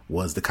go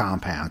was the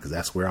compound because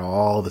that's where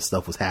all the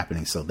stuff was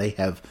happening. So they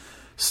have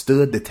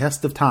stood the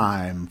test of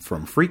time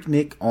from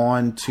Freaknik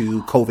on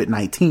to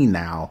COVID-19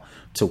 now,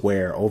 to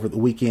where over the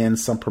weekend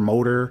some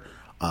promoter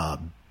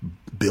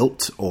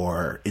built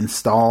or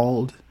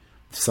installed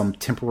some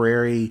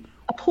temporary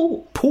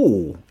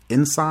pool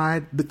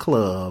inside the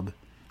club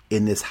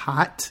in this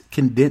hot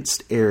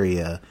condensed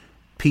area.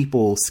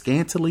 People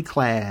scantily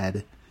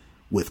clad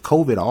with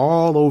COVID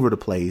all over the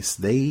place.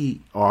 They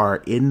are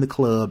in the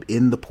club,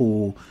 in the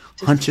pool,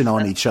 hunching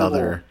on each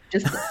other.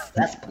 Just a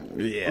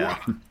cesspool. Yeah.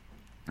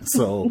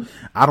 So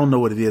I don't know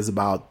what it is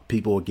about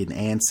people getting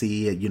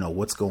antsy,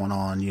 what's going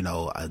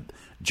on.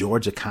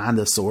 Georgia kind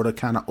of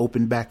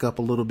opened back up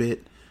a little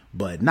bit,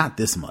 but not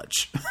this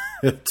much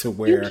to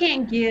where you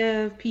can't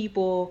give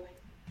people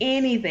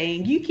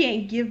anything. You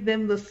can't give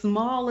them the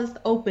smallest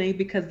opening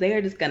because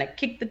they're just going to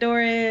kick the door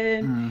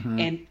in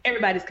and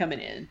everybody's coming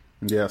in.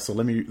 Yeah. So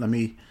let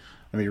me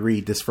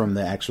read this from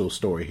the actual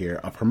story here.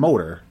 A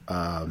promoter,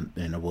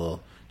 and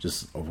we'll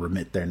just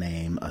remit their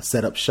name,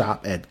 set up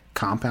shop at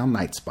Compound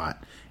Night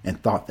Spot and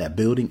thought that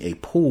building a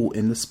pool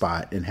in the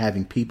spot and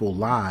having people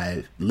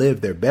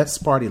live their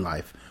best party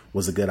life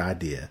was a good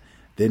idea.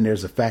 Then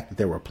there's the fact that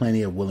there were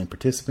plenty of willing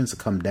participants to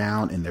come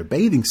down in their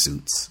bathing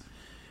suits,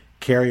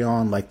 carry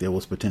on like there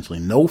was potentially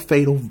no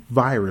fatal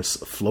virus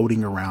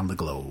floating around the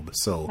globe.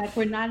 So like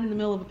we're not in the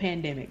middle of a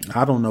pandemic.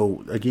 I don't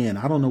know. Again,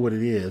 I don't know what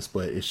it is,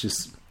 but it's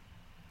just,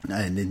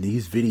 and in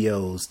these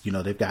videos,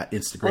 they've got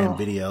Instagram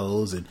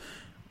videos and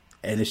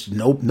it's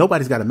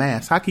nobody's got a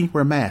mask. How can you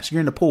wear a mask?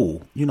 You're in the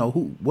pool.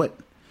 What?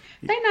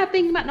 They're not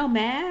thinking about no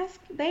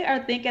mask. They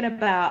are thinking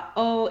about,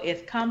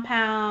 it's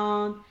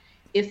compound.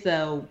 It's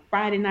a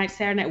Friday night,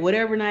 Saturday night,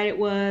 whatever night it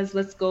was.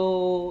 Let's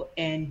go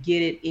and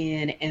get it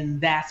in. And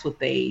that's what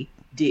they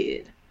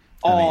did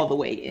all the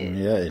way in.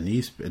 Yeah. And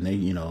they,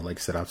 like I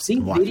said, I've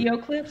seen video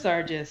clips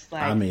are just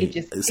like, it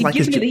gives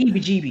me the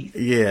heebie-jeebies.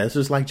 Yeah. It's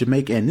just like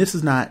Jamaica. And this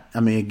is not,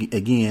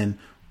 again,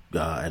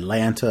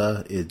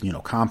 Atlanta is,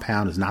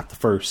 compound is not the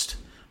first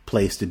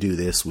place to do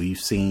this. We've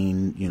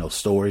seen,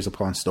 stories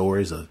upon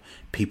stories of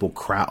people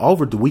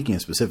over the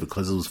weekend specifically,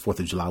 because it was 4th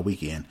of July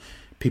weekend,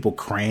 people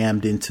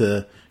crammed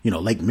into,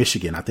 Lake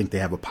Michigan. I think they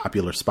have a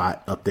popular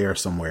spot up there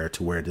somewhere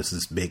to where this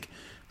is big,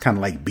 kind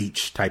of like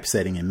beach type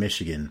setting in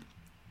Michigan,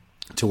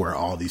 to where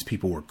all these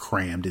people were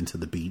crammed into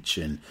the beach.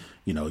 And,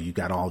 you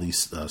got all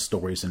these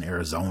stories in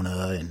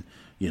Arizona and,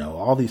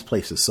 all these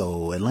places.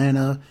 So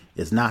Atlanta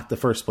is not the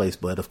first place,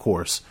 but of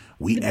course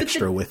we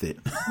extra with it.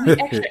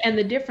 And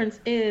the difference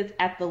is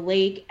at the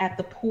lake, at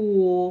the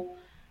pool,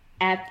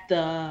 at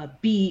the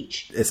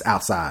beach. It's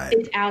outside.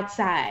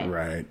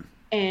 Right.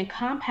 And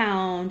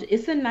compound,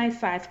 it's a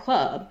nice sized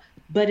club,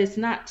 but it's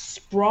not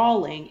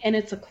sprawling and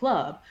it's a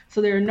club.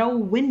 So there are no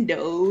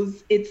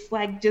windows. It's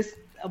like just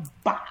a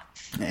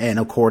box. And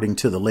according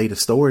to the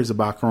latest stories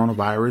about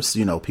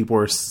coronavirus, people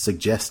are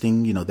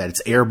suggesting, that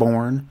it's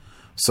airborne.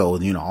 So,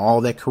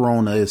 all that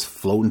corona is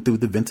floating through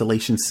the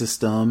ventilation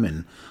system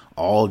and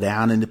all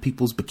down into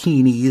people's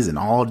bikinis and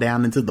all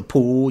down into the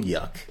pool.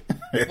 Yuck.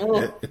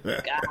 Oh,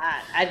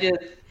 God.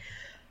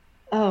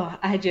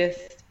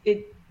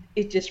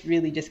 It just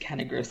really just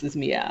kind of grosses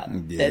me out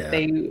that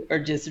they are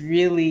just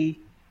really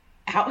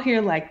out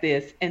here like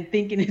this and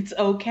thinking it's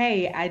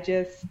okay.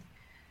 It's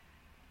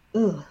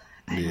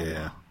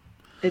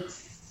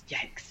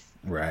yikes.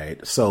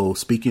 Right. So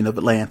speaking of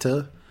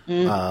Atlanta,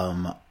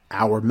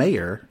 our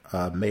mayor,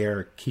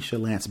 Mayor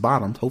Keisha Lance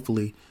Bottoms,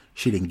 hopefully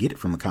she didn't get it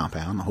from the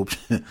compound. I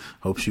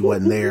hope she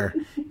wasn't there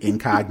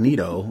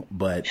incognito.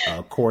 But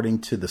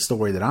according to the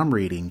story that I'm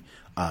reading,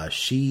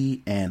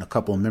 she and a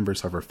couple of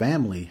members of her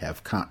family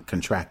have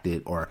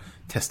contracted or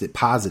tested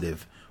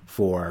positive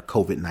for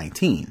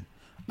COVID-19.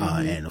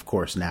 And of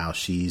course, now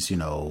she's,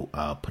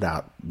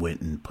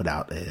 went and put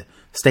out a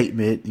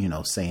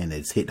statement, saying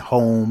it's hit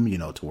home,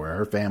 to where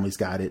her family's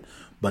got it.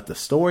 But the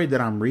story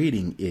that I'm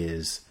reading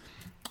is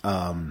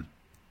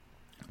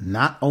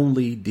not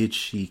only did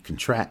she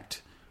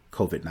contract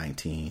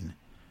COVID-19,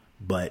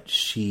 but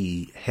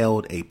she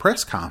held a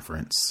press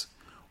conference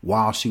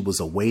while she was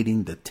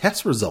awaiting the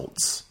test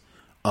results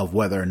of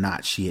whether or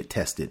not she had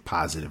tested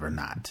positive or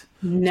not.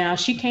 Now,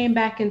 she came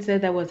back and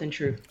said that wasn't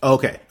true.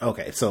 Okay.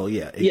 So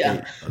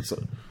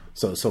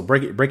so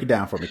break it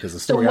down for me, because the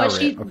story I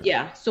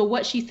read. So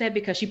what she said,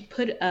 because she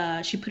put it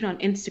on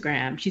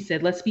Instagram, she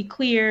said, let's be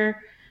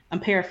clear. I'm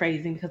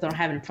paraphrasing because I don't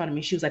have it in front of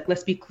me. She was like,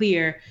 let's be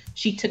clear.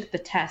 She took the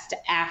test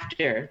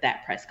after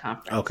that press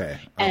conference. Okay.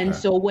 And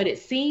so what it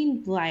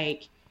seemed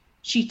like,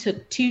 she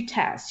took two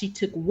tests. She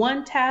took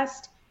one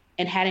test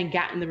and hadn't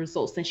gotten the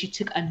results. Then she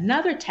took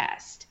another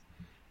test.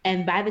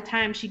 And by the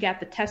time she got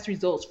the test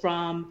results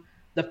from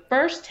the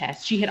first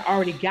test, she had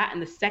already gotten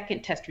the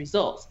second test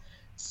results.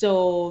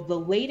 So the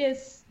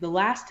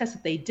last test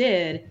that they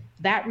did,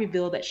 that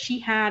revealed that she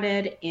had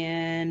it,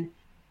 and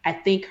I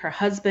think her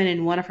husband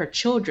and one of her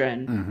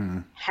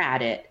children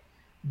had it.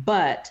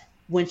 But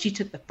when she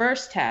took the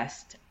first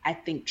test, I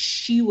think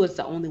she was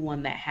the only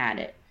one that had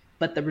it.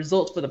 But the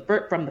results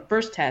from the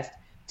first test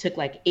took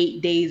like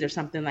 8 days or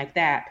something like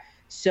that.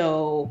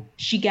 So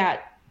she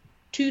got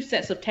two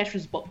sets of test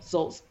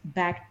results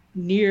back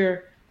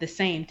near the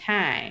same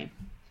time,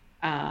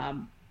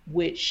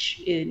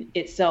 which in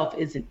itself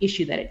is an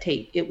issue that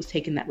it was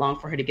taking that long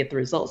for her to get the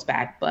results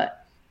back.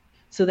 But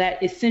so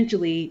that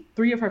essentially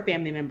 3 of her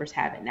family members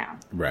have it now.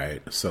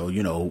 Right. So,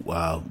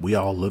 we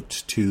all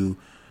looked to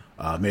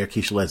Mayor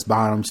Keisha Lance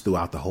Bottoms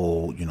throughout the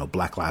whole,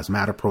 Black Lives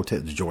Matter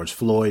protest, the George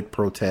Floyd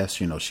protest.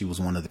 She was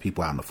one of the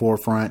people out in the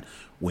forefront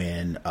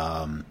when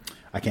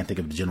I can't think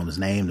of the gentleman's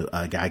name.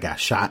 A guy got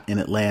shot in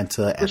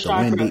Atlanta at the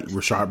Wendy.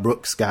 Rashard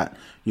Brooks got,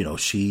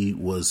 she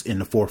was in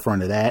the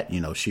forefront of that.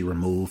 She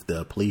removed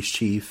the police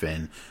chief,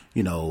 and,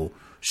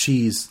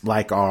 she's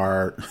like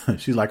our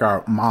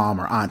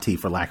mom or auntie,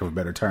 for lack of a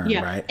better term.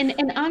 Yeah. Right.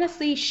 And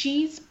honestly,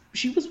 she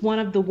was one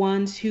of the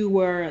ones who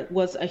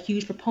was a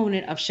huge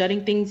proponent of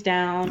shutting things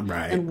down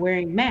and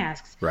wearing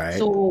masks. Right.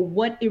 So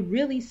what it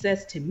really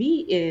says to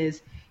me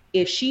is,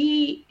 if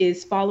she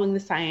is following the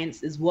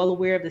science, is well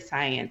aware of the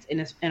science,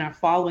 and are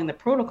following the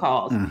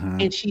protocols,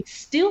 and she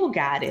still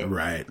got it,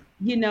 right?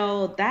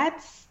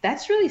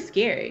 That's really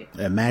scary.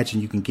 Imagine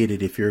you can get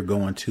it if you're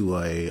going to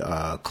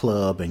a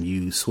club and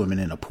you swimming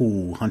in a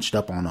pool, hunched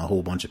up on a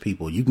whole bunch of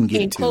people. You can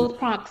get it too. In close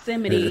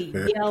proximity,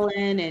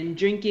 yelling and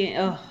drinking.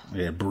 Ugh.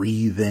 Yeah,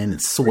 breathing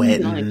and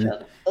sweating. On each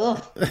other.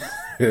 Ugh.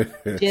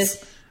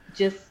 just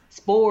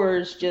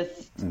spores,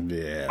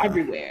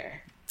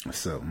 everywhere.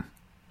 So.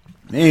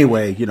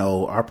 Anyway,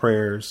 our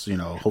prayers,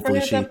 hopefully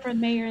prayers up for the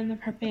mayor and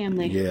her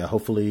family. Yeah,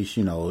 hopefully,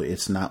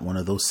 it's not one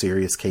of those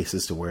serious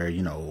cases to where,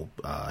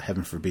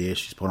 heaven forbid,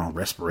 she's put on a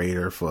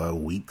respirator for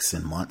weeks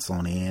and months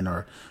on end.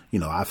 Or,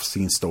 I've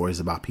seen stories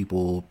about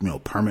people,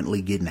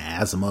 permanently getting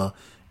asthma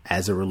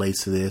as it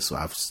relates to this. So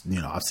I've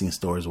seen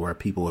stories where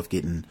people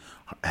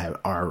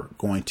are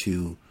going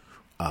to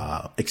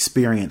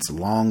experience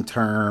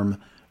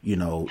long-term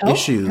health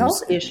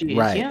issues,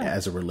 right? Yeah.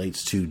 As it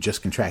relates to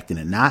just contracting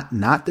it,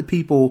 not the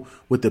people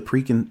with the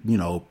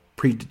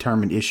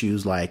predetermined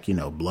issues like,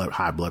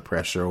 high blood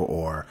pressure,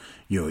 or,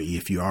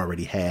 if you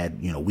already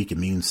had, weak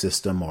immune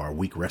system or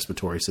weak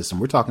respiratory system.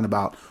 We're talking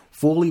about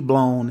fully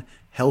blown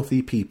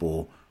healthy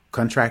people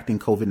contracting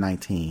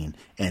COVID-19,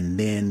 and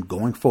then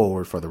going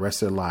forward for the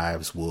rest of their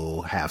lives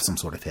will have some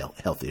sort of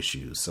health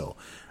issues. So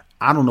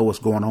I don't know what's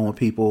going on with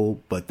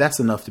people, but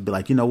that's enough to be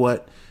like, you know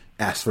what?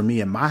 As for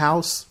me and my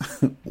house,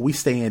 we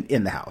staying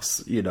in the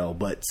house,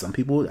 but some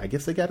people, I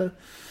guess they gotta,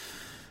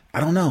 I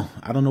don't know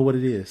what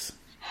it is.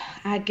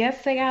 I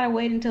guess they gotta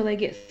wait until they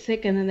get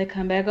sick and then they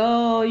come back.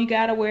 Oh, you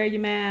gotta wear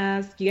your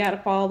mask. You gotta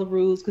follow the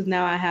rules because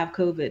now I have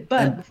COVID.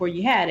 But before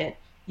you had it,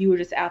 you were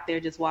just out there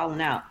just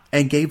wilding out.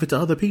 And gave it to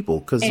other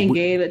people. And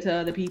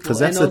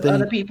those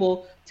other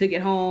people took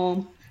it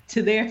home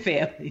to their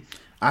families.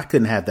 I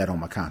couldn't have that on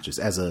my conscience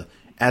as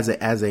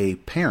a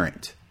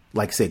parent.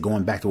 like I said,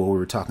 going back to what we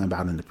were talking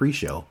about in the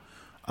pre-show,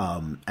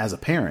 as a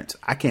parent,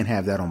 I can't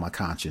have that on my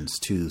conscience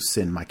to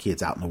send my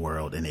kids out in the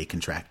world and they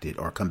contract it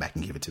or come back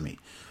and give it to me.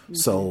 Mm-hmm.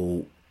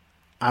 So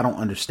I don't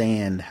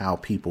understand how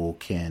people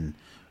can,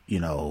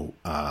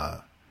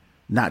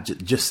 not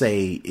just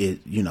say it,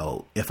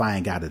 if I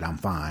ain't got it, I'm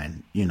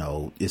fine.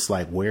 It's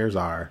like, where's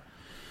our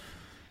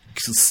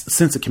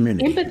sense of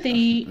community?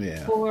 Empathy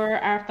for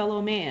our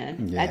fellow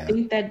man. Yeah. I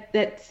think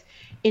that's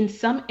in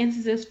some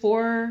instances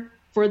for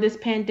this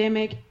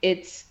pandemic,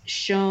 it's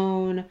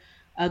shown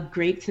a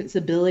great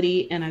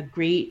sensibility and a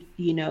great,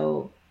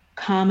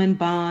 common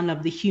bond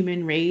of the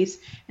human race.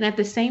 And at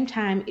the same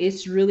time,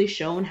 it's really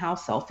shown how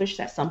selfish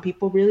that some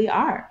people really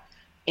are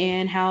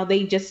and how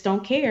they just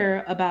don't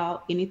care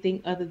about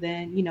anything other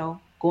than,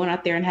 going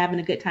out there and having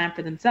a good time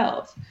for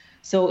themselves.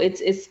 So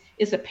it's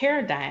a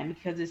paradigm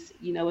because it's,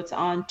 it's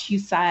on two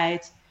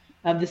sides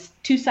of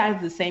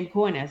the same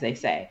coin, as they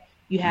say.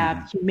 You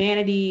have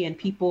humanity and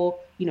people,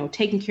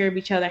 taking care of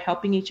each other,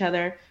 helping each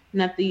other.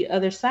 And at the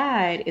other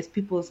side is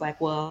people is like,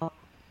 well,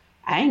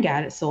 I ain't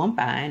got it, so I'm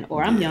fine.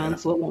 Or I'm young,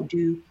 so it won't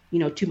do,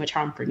 too much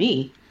harm for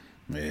me.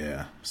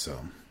 Yeah. So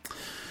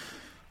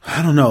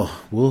I don't know.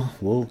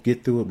 We'll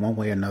get through it one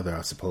way or another,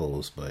 I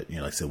suppose. But,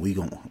 like I said, me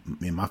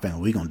and my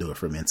family, we going to do it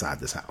from inside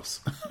this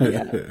house.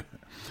 Yeah.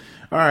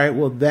 All right.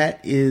 Well,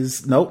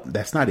 nope,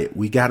 that's not it.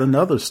 We got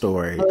another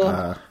story.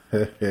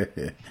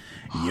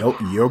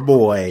 Your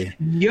boy,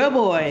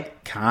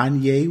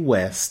 Kanye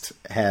West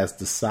has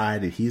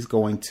decided he's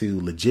going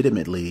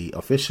to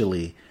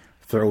officially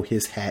throw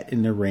his hat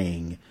in the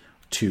ring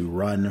to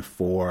run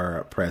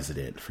for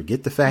president.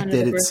 Forget the fact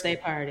that it's birthday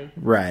party.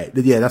 Right.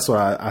 Yeah, that's what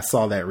I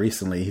saw that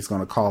recently. He's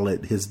going to call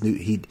it his new,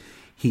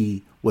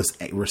 he was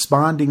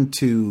responding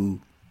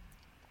to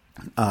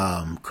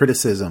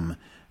criticism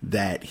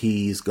that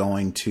he's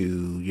going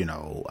to,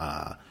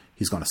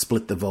 he's going to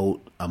split the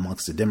vote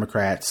amongst the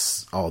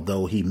Democrats,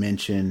 although he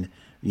mentioned,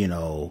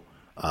 Joe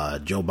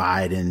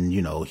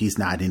Biden, he's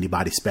not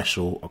anybody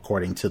special,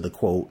 according to the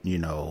quote,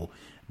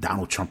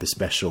 Donald Trump is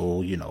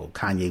special,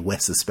 Kanye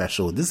West is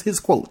special. This is his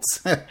quotes,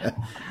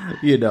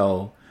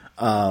 Obama,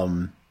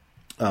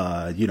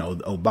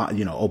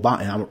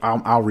 Obama, and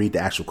I'll read the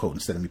actual quote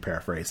instead of me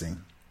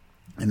paraphrasing.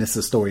 And this is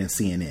a story in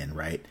CNN,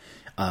 right?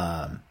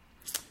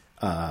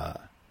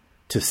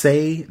 To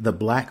say the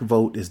black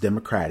vote is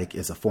democratic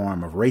is a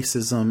form of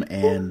racism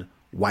and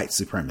white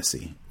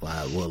supremacy.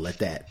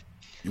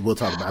 We'll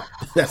talk about,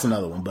 that's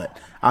another one, but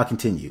I'll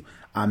continue.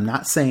 I'm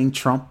not saying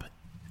Trump's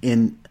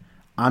in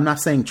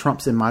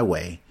my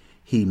way.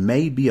 He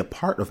may be a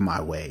part of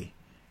my way.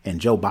 And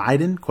Joe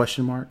Biden, ?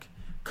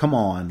 Come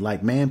on,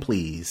 man,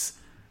 please.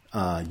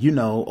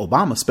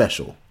 Obama's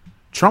special.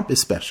 Trump is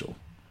special.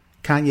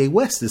 Kanye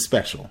West is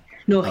special.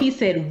 No, he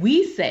said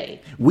we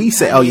say. We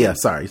say. Kanye. Oh yeah,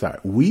 sorry.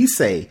 We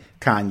say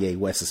Kanye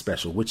West is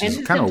special, which is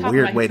kind of a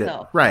weird way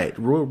to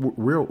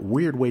real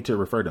weird way to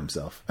refer to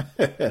himself.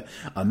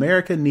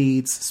 America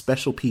needs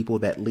special people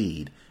that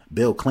lead.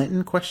 Bill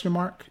Clinton ?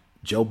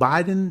 Joe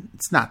Biden,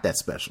 it's not that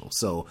special.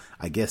 So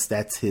I guess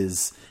that's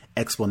his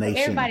explanation.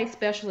 Everybody's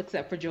special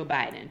except for Joe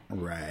Biden.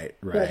 Right.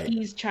 But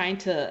he's trying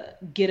to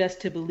get us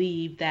to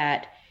believe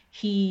that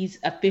he's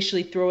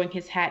officially throwing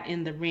his hat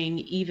in the ring,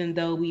 even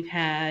though we've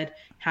had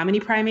how many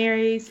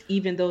primaries,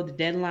 even though the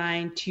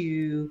deadline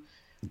to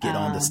get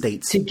on the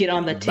states, to get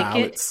on the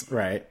ticket,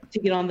 right, to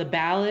get on the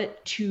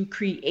ballot, to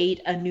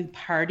create a new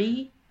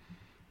party.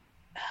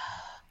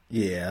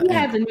 Yeah. He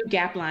has a new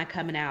Gap line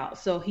coming out,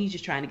 so he's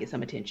just trying to get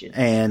some attention.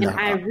 And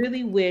I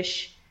really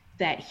wish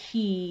that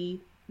he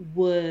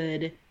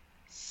would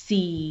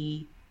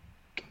see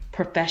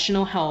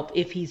professional help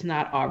if he's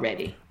not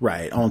already.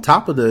 Right. On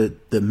top of the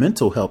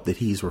mental help that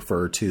he's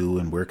referred to,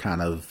 and we're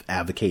kind of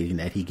advocating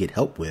that he get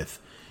help with,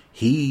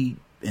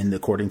 and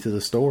according to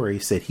the story,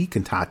 said he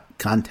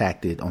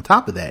contacted, on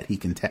top of that, he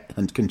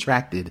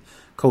contracted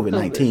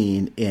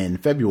COVID-19 in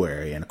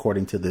February. And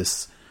according to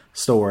this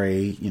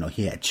story,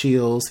 he had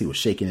chills, he was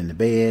shaking in the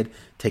bed,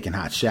 taking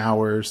hot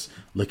showers,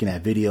 looking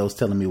at videos,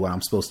 telling me what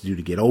I'm supposed to do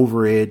to get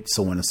over it,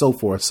 so on and so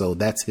forth. So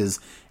that's his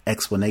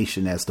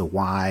explanation as to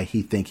why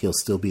he think he'll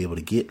still be able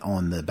to get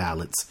on the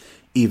ballots,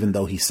 even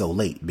though he's so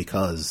late,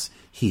 because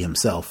he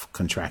himself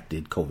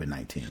contracted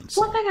COVID-19.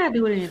 So, what's that got to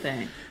do with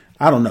anything?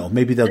 I don't know.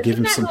 Maybe they'll give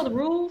him some. Know the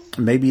rules?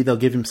 Maybe they'll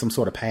give him some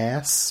sort of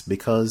pass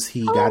because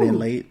he got in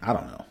late. I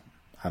don't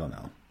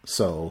know.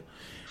 So,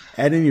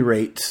 at any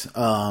rate,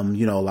 a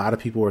lot of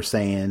people are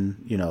saying,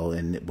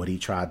 and what he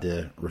tried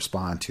to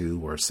respond to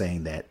were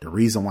saying that the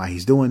reason why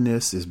he's doing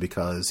this is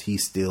because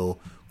he's still,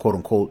 quote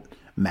unquote,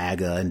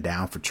 MAGA and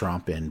down for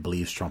Trump and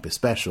believes Trump is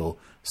special.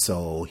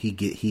 So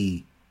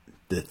the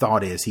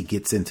thought is he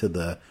gets into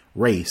the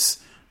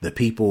race. The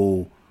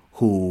people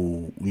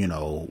who,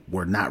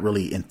 were not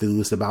really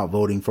enthused about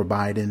voting for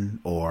Biden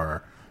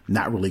or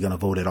not really going to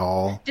vote at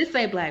all. Just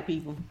say black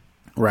people.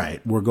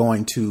 Right. We're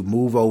going to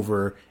move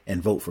over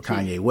and vote for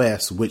Kanye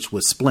West, which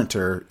would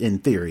splinter, in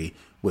theory,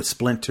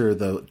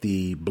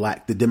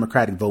 the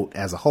Democratic vote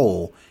as a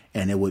whole.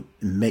 And it would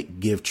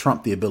give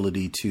Trump the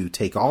ability to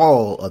take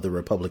all of the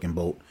Republican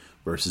vote,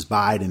 versus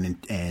Biden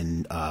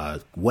and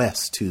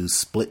West to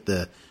split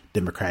the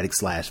Democratic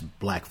 /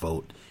 black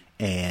vote,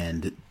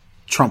 and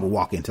Trump will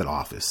walk into the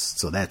office.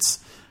 So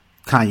that's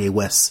Kanye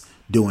West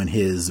doing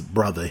his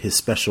brother, his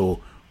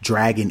special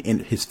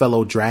his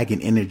fellow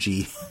dragon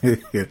energy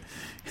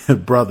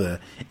brother,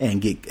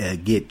 and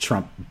get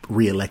Trump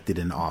reelected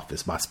in the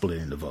office by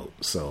splitting the vote.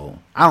 So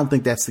I don't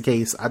think that's the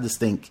case. I just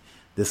think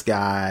this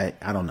guy,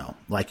 I don't know,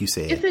 like you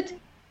said, it's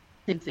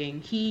a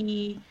thing.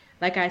 He,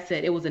 like I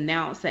said, it was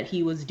announced that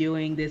he was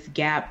doing this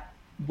Gap,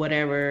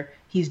 whatever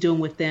he's doing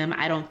with them.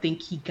 I don't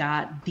think he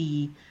got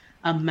the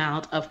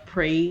amount of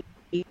praise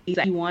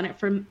that he wanted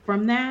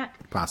from that.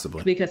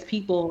 Possibly because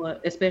people,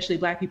 especially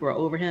black people, are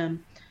over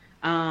him.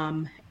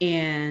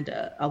 And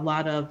a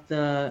lot of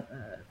the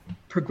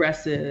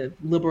progressive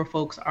liberal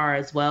folks are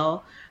as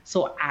well.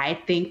 So I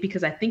think,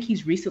 because I think he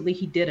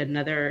did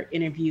another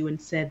interview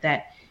and said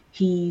that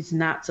he's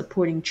not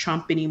supporting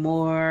Trump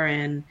anymore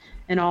and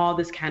all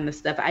this kind of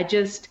stuff.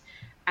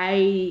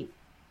 I'm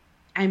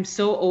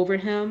so over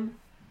him,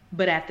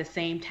 but at the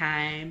same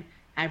time,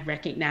 I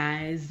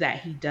recognize that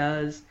he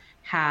does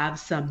have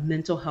some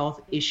mental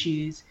health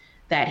issues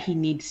that he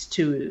needs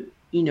to,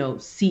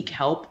 seek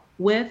help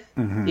with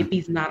if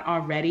he's not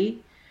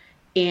already.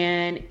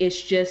 And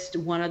it's just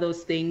one of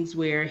those things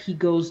where he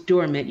goes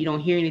dormant. You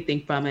don't hear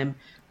anything from him.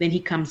 Then he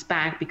comes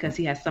back because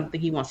he has something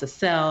he wants to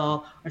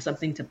sell or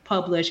something to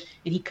publish.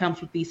 And he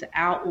comes with these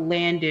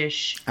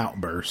outlandish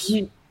outbursts,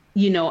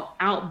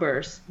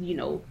 outbursts,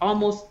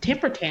 almost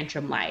temper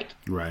tantrum like.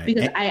 Right.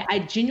 Because I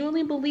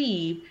genuinely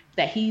believe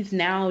that he's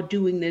now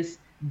doing this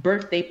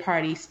birthday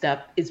party stuff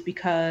is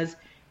because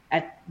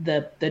at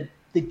the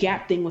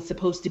Gap thing was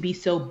supposed to be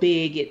so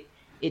big,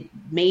 it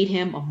made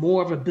him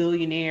more of a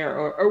billionaire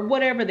or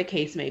whatever the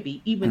case may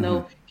be, even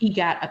though he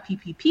got a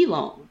PPP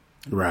loan.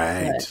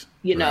 Right.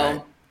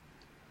 But,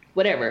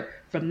 whatever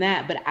from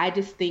that. But I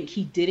just think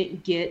he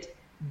didn't get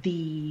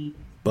the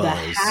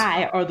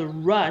high or the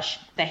rush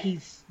that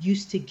he's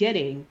used to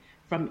getting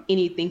from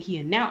anything he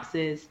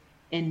announces.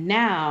 And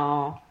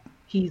now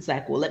he's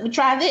like, well, let me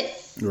try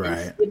this.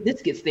 Right. And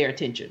this gets their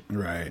attention.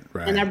 Right.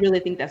 And I really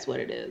think that's what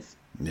it is.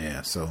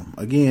 Yeah. So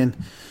again,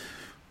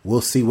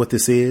 we'll see what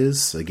this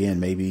is.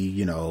 Again,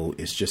 maybe,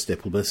 it's just a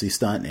publicity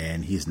stunt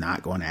and he's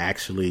not going to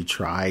actually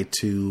try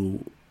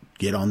to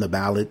get on the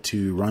ballot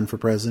to run for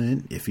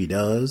president. If he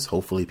does,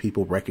 hopefully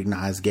people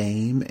recognize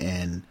game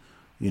and,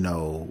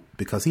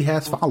 because he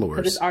has followers.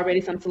 Because there's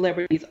already some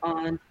celebrities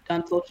on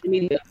social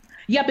media.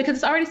 Yeah, because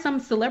it's already some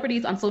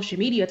celebrities on social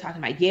media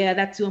talking about, yeah,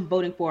 that's who I'm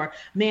voting for.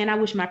 Man, I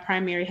wish my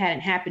primary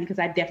hadn't happened because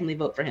I definitely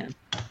vote for him.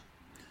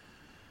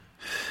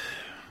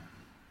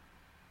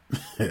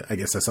 I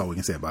guess that's all we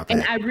can say about that.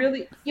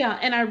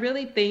 And I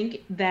really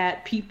think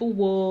that people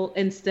will,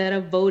 instead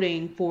of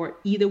voting for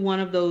either one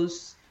of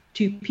those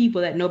two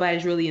people that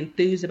nobody's really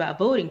enthused about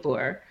voting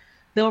for,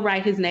 they'll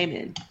write his name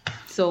in.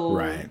 So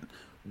right.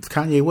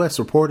 Kanye West,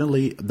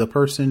 reportedly the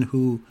person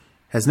who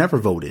has never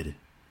voted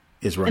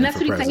is running for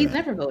president. And that's what he said, he's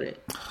never voted.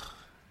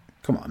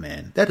 Come on,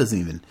 man. That doesn't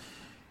even...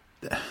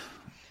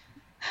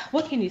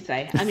 What can you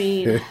say? I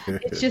mean,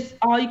 it's just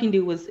all you can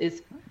do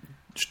is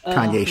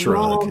Kanye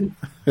shrug.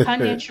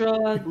 Kanye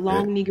shrug,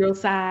 long Negro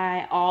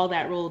sigh, all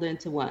that rolled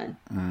into one.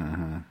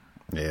 Mm-hmm.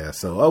 Yeah.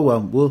 So,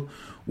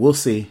 we'll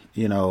see.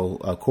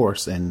 Of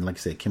course, and like I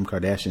said, Kim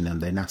Kardashian,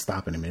 they're not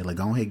stopping him. They're like,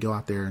 go ahead, go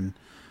out there and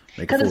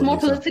because it's more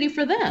publicity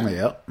for them.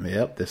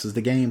 Yep. This is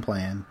the game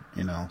plan.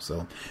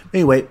 So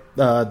anyway,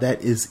 that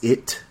is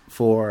it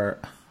for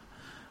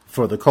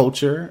the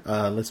culture.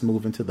 Let's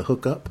move into the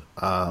hookup.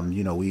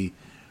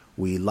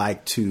 We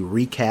like to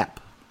recap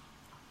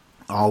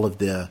all of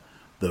the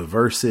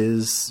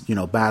verses,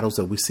 battles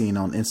that we've seen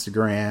on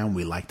Instagram.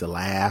 We like to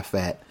laugh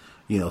at,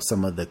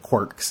 some of the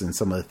quirks and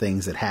some of the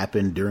things that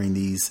happen during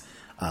these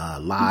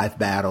live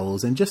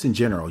battles and just in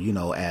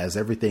general, as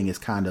everything is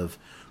kind of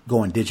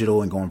going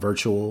digital and going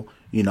virtual,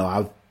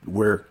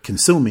 we're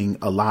consuming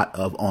a lot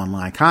of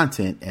online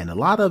content and a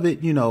lot of it,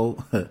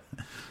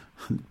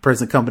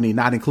 present company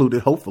not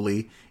included,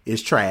 hopefully,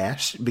 is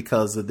trash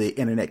because of the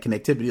internet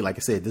connectivity. Like I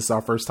said, this is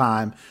our first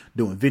time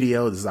doing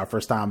video. This is our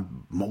first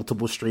time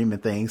multiple streaming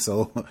things.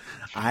 So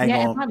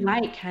my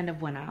light kind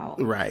of went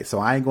out. Right. So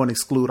I ain't going to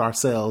exclude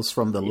ourselves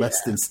from the less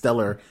than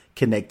stellar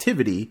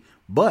connectivity.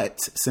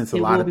 But since a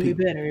lot of people, it will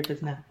be better if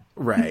it's not.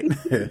 Right.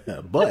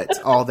 But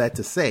all that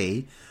to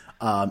say,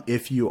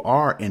 if you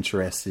are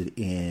interested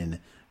in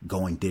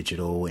going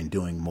digital and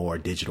doing more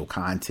digital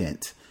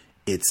content,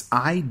 it's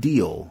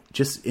ideal,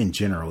 just in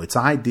general, it's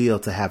ideal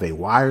to have a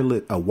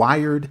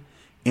wired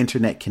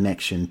internet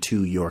connection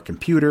to your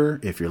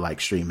computer. If you're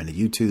like streaming to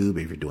YouTube,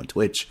 if you're doing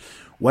Twitch,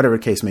 whatever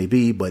the case may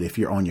be. But if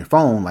you're on your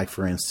phone, like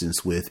for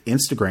instance, with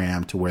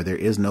Instagram, to where there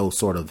is no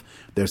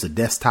there's a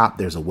desktop,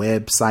 there's a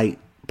website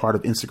part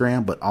of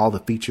Instagram, but all the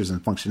features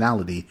and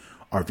functionality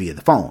are via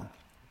the phone.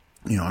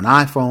 An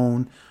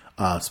iPhone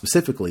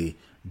specifically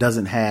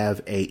doesn't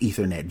have a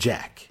Ethernet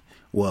jack.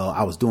 Well,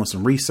 I was doing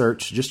some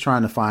research, just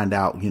trying to find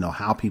out,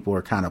 how people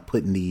are kind of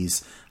putting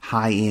these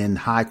high-end,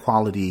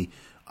 high-quality,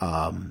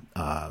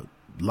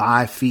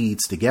 live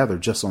feeds together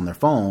just on their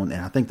phone.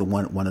 And I think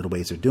one of the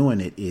ways they're doing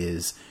it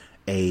is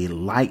a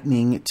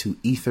Lightning to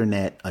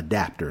Ethernet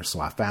adapter. So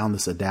I found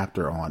this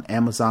adapter on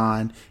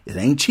Amazon. It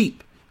ain't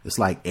cheap. It's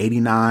like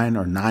 $89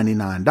 or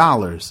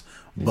 $99.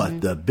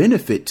 But the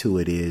benefit to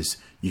it is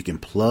you can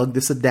plug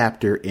this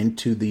adapter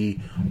into the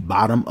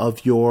bottom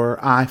of your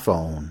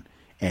iPhone,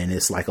 and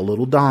it's like a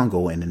little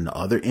dongle. And in the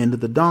other end of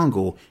the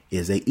dongle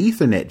is a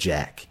Ethernet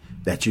jack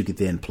that you could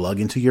then plug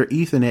into your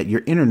Ethernet,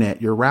 your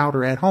internet, your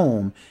router at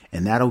home.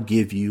 And that'll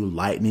give you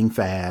lightning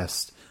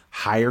fast,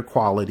 higher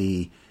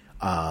quality,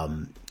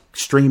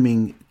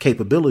 streaming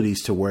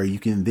capabilities to where you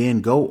can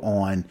then go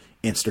on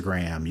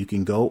Instagram, you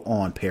can go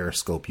on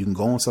Periscope, you can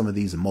go on some of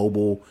these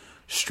mobile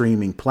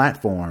streaming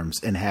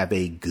platforms and have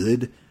a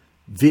good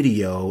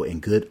video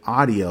and good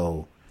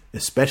audio,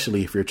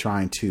 especially if you're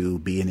trying to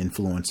be an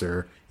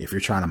influencer, if you're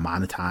trying to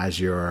monetize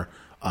your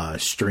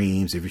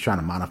streams, if you're trying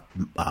to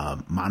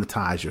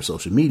monetize your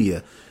social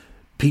media.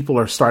 People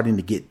are starting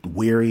to get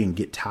weary and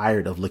get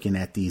tired of looking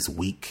at these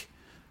weak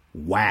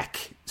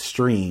whack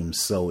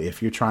streams. So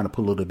if you're trying to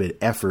put a little bit of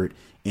effort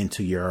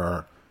into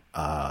your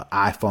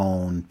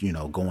iPhone,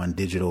 going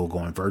digital,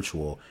 going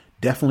virtual,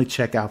 definitely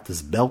check out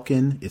this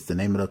Belkin. It's the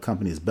name of the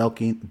company is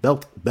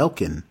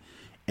Belkin,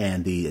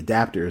 and the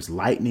adapter is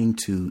Lightning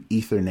to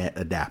Ethernet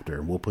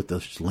adapter. We'll put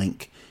this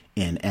link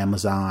in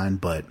Amazon,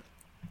 but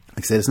like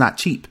I said, it's not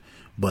cheap,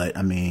 but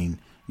I mean,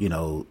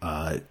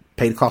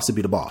 pay the cost to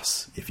be the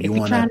boss. If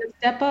you're trying to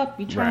step up,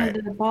 you're trying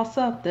to boss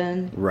up,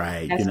 then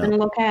spend a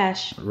little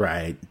cash.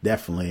 Right,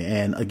 definitely.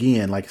 And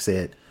again, like I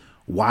said,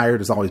 wired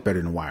is always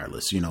better than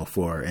wireless,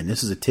 and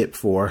this is a tip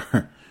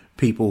for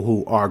people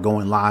who are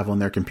going live on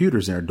their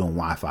computers and are doing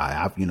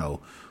Wi-Fi.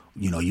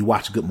 You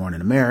watch Good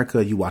Morning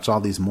America, you watch all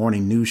these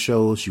morning news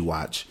shows, you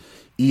watch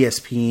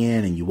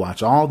ESPN, and you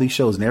watch all these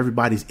shows, and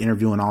everybody's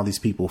interviewing all these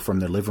people from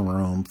their living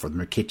room, from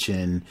their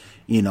kitchen,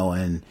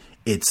 and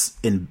it's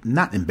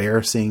not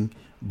embarrassing,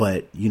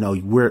 but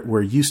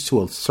we're used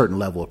to a certain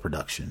level of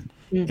production,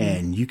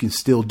 and you can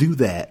still do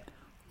that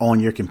on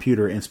your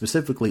computer and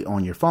specifically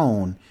on your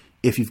phone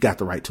if you've got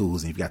the right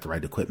tools and you've got the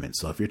right equipment.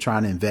 So if you're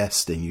trying to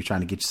invest and you're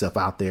trying to get yourself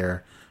out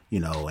there,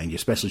 and you're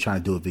especially trying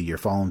to do it via your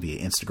phone, via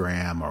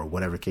Instagram or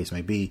whatever the case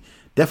may be,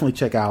 definitely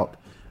check out,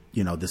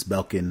 this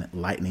Belkin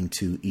Lightning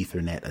to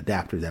Ethernet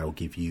adapter that will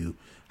give you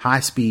high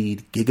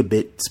speed,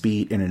 gigabit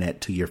speed internet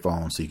to your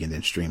phone so you can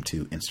then stream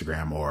to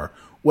Instagram or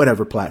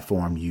whatever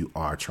platform you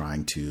are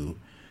trying to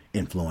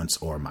influence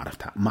or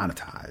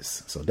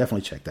monetize. So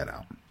definitely check that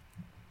out.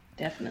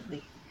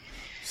 Definitely.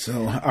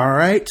 So, all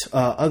right.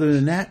 Other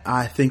than that,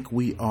 I think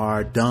we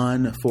are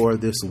done for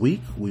this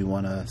week. We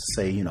want to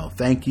say,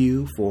 thank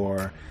you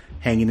for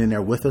hanging in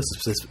there with us.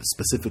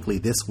 Specifically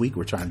this week,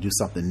 we're trying to do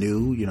something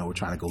new. We're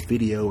trying to go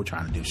video. We're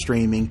trying to do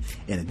streaming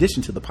in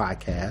addition to the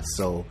podcast.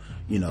 So,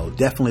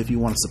 definitely if you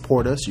want to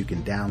support us, you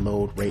can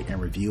download, rate,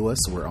 and review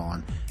us. We're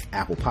on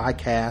Apple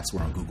Podcasts.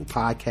 We're on Google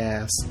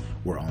Podcasts.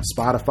 We're on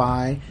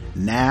Spotify.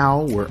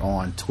 Now we're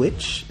on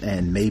Twitch,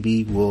 and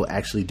maybe we'll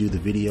actually do the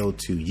video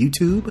to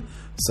YouTube.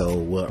 So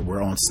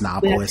we're on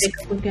Snob OS.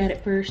 Look at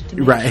it first.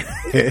 Right.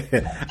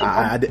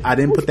 I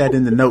didn't put that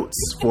in the notes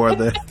for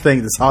the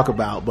thing to talk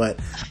about, but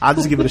I'll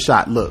just give it a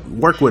shot. Look,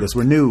 work with us.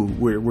 We're new.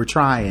 We're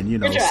trying,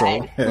 We're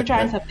trying. We're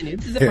trying something new.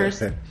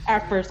 This is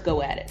our first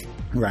go at it.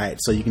 Right.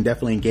 So you can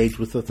definitely engage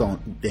with us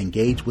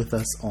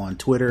on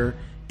Twitter,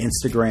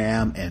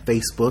 Instagram, and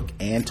Facebook,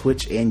 and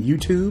Twitch and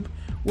YouTube.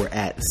 We're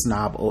at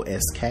Snob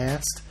OS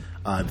Cast.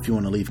 If you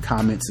want to leave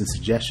comments and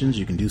suggestions,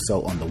 you can do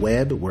so on the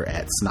web. We're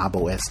at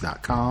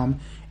snobos.com.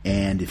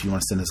 And if you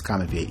want to send us a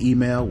comment via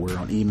email, we're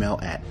on email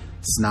at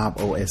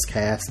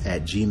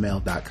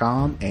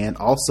snoboscast@gmail.com. And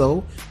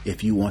also,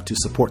 if you want to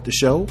support the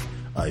show,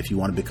 if you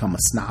want to become a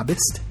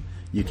snobist,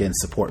 you can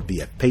support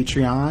via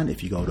Patreon.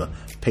 If you go to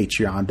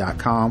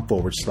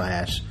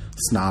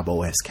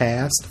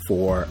patreon.com/snoboscast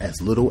for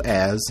as little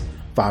as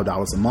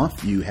 $5 a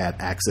month, you have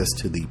access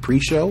to the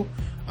pre-show.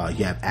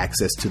 You have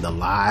access to the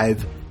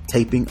live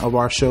taping of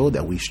our show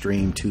that we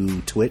stream to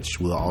Twitch.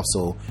 We'll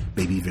also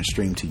maybe even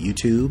stream to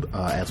YouTube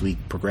as we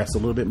progress a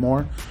little bit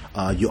more.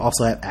 You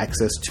also have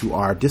access to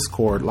our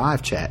Discord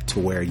live chat to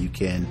where you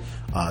can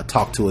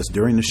talk to us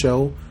during the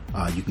show.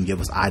 You can give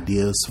us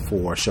ideas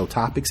for show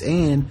topics,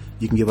 and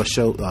you can give us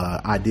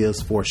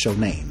ideas for show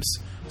names.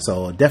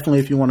 So definitely,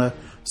 if you want to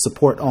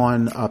support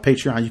on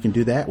Patreon, you can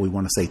do that. We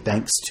want to say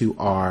thanks to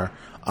our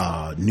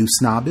new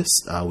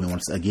snobbists. We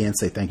want to again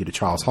say thank you to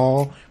Charles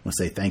Hall. We want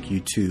to say thank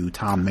you to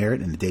Tom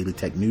Merritt and the Daily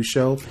Tech News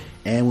Show,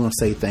 and we want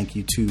to say thank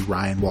you to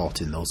Ryan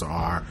Walton. Those are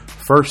our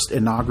first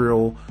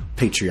inaugural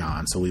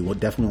Patreon, so we will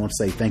definitely want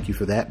to say thank you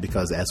for that,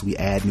 because as we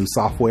add new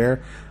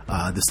software,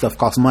 this stuff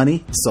costs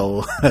money,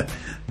 so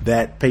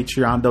that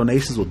Patreon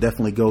donations will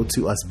definitely go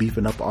to us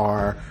beefing up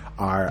our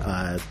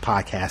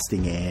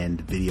podcasting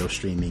and video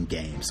streaming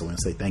game. So I want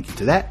to say thank you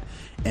to that.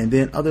 And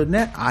then other than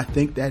that, I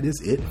think that is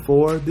it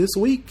for this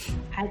week.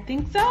 I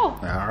think so.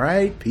 All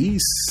right.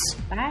 Peace.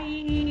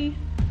 Bye.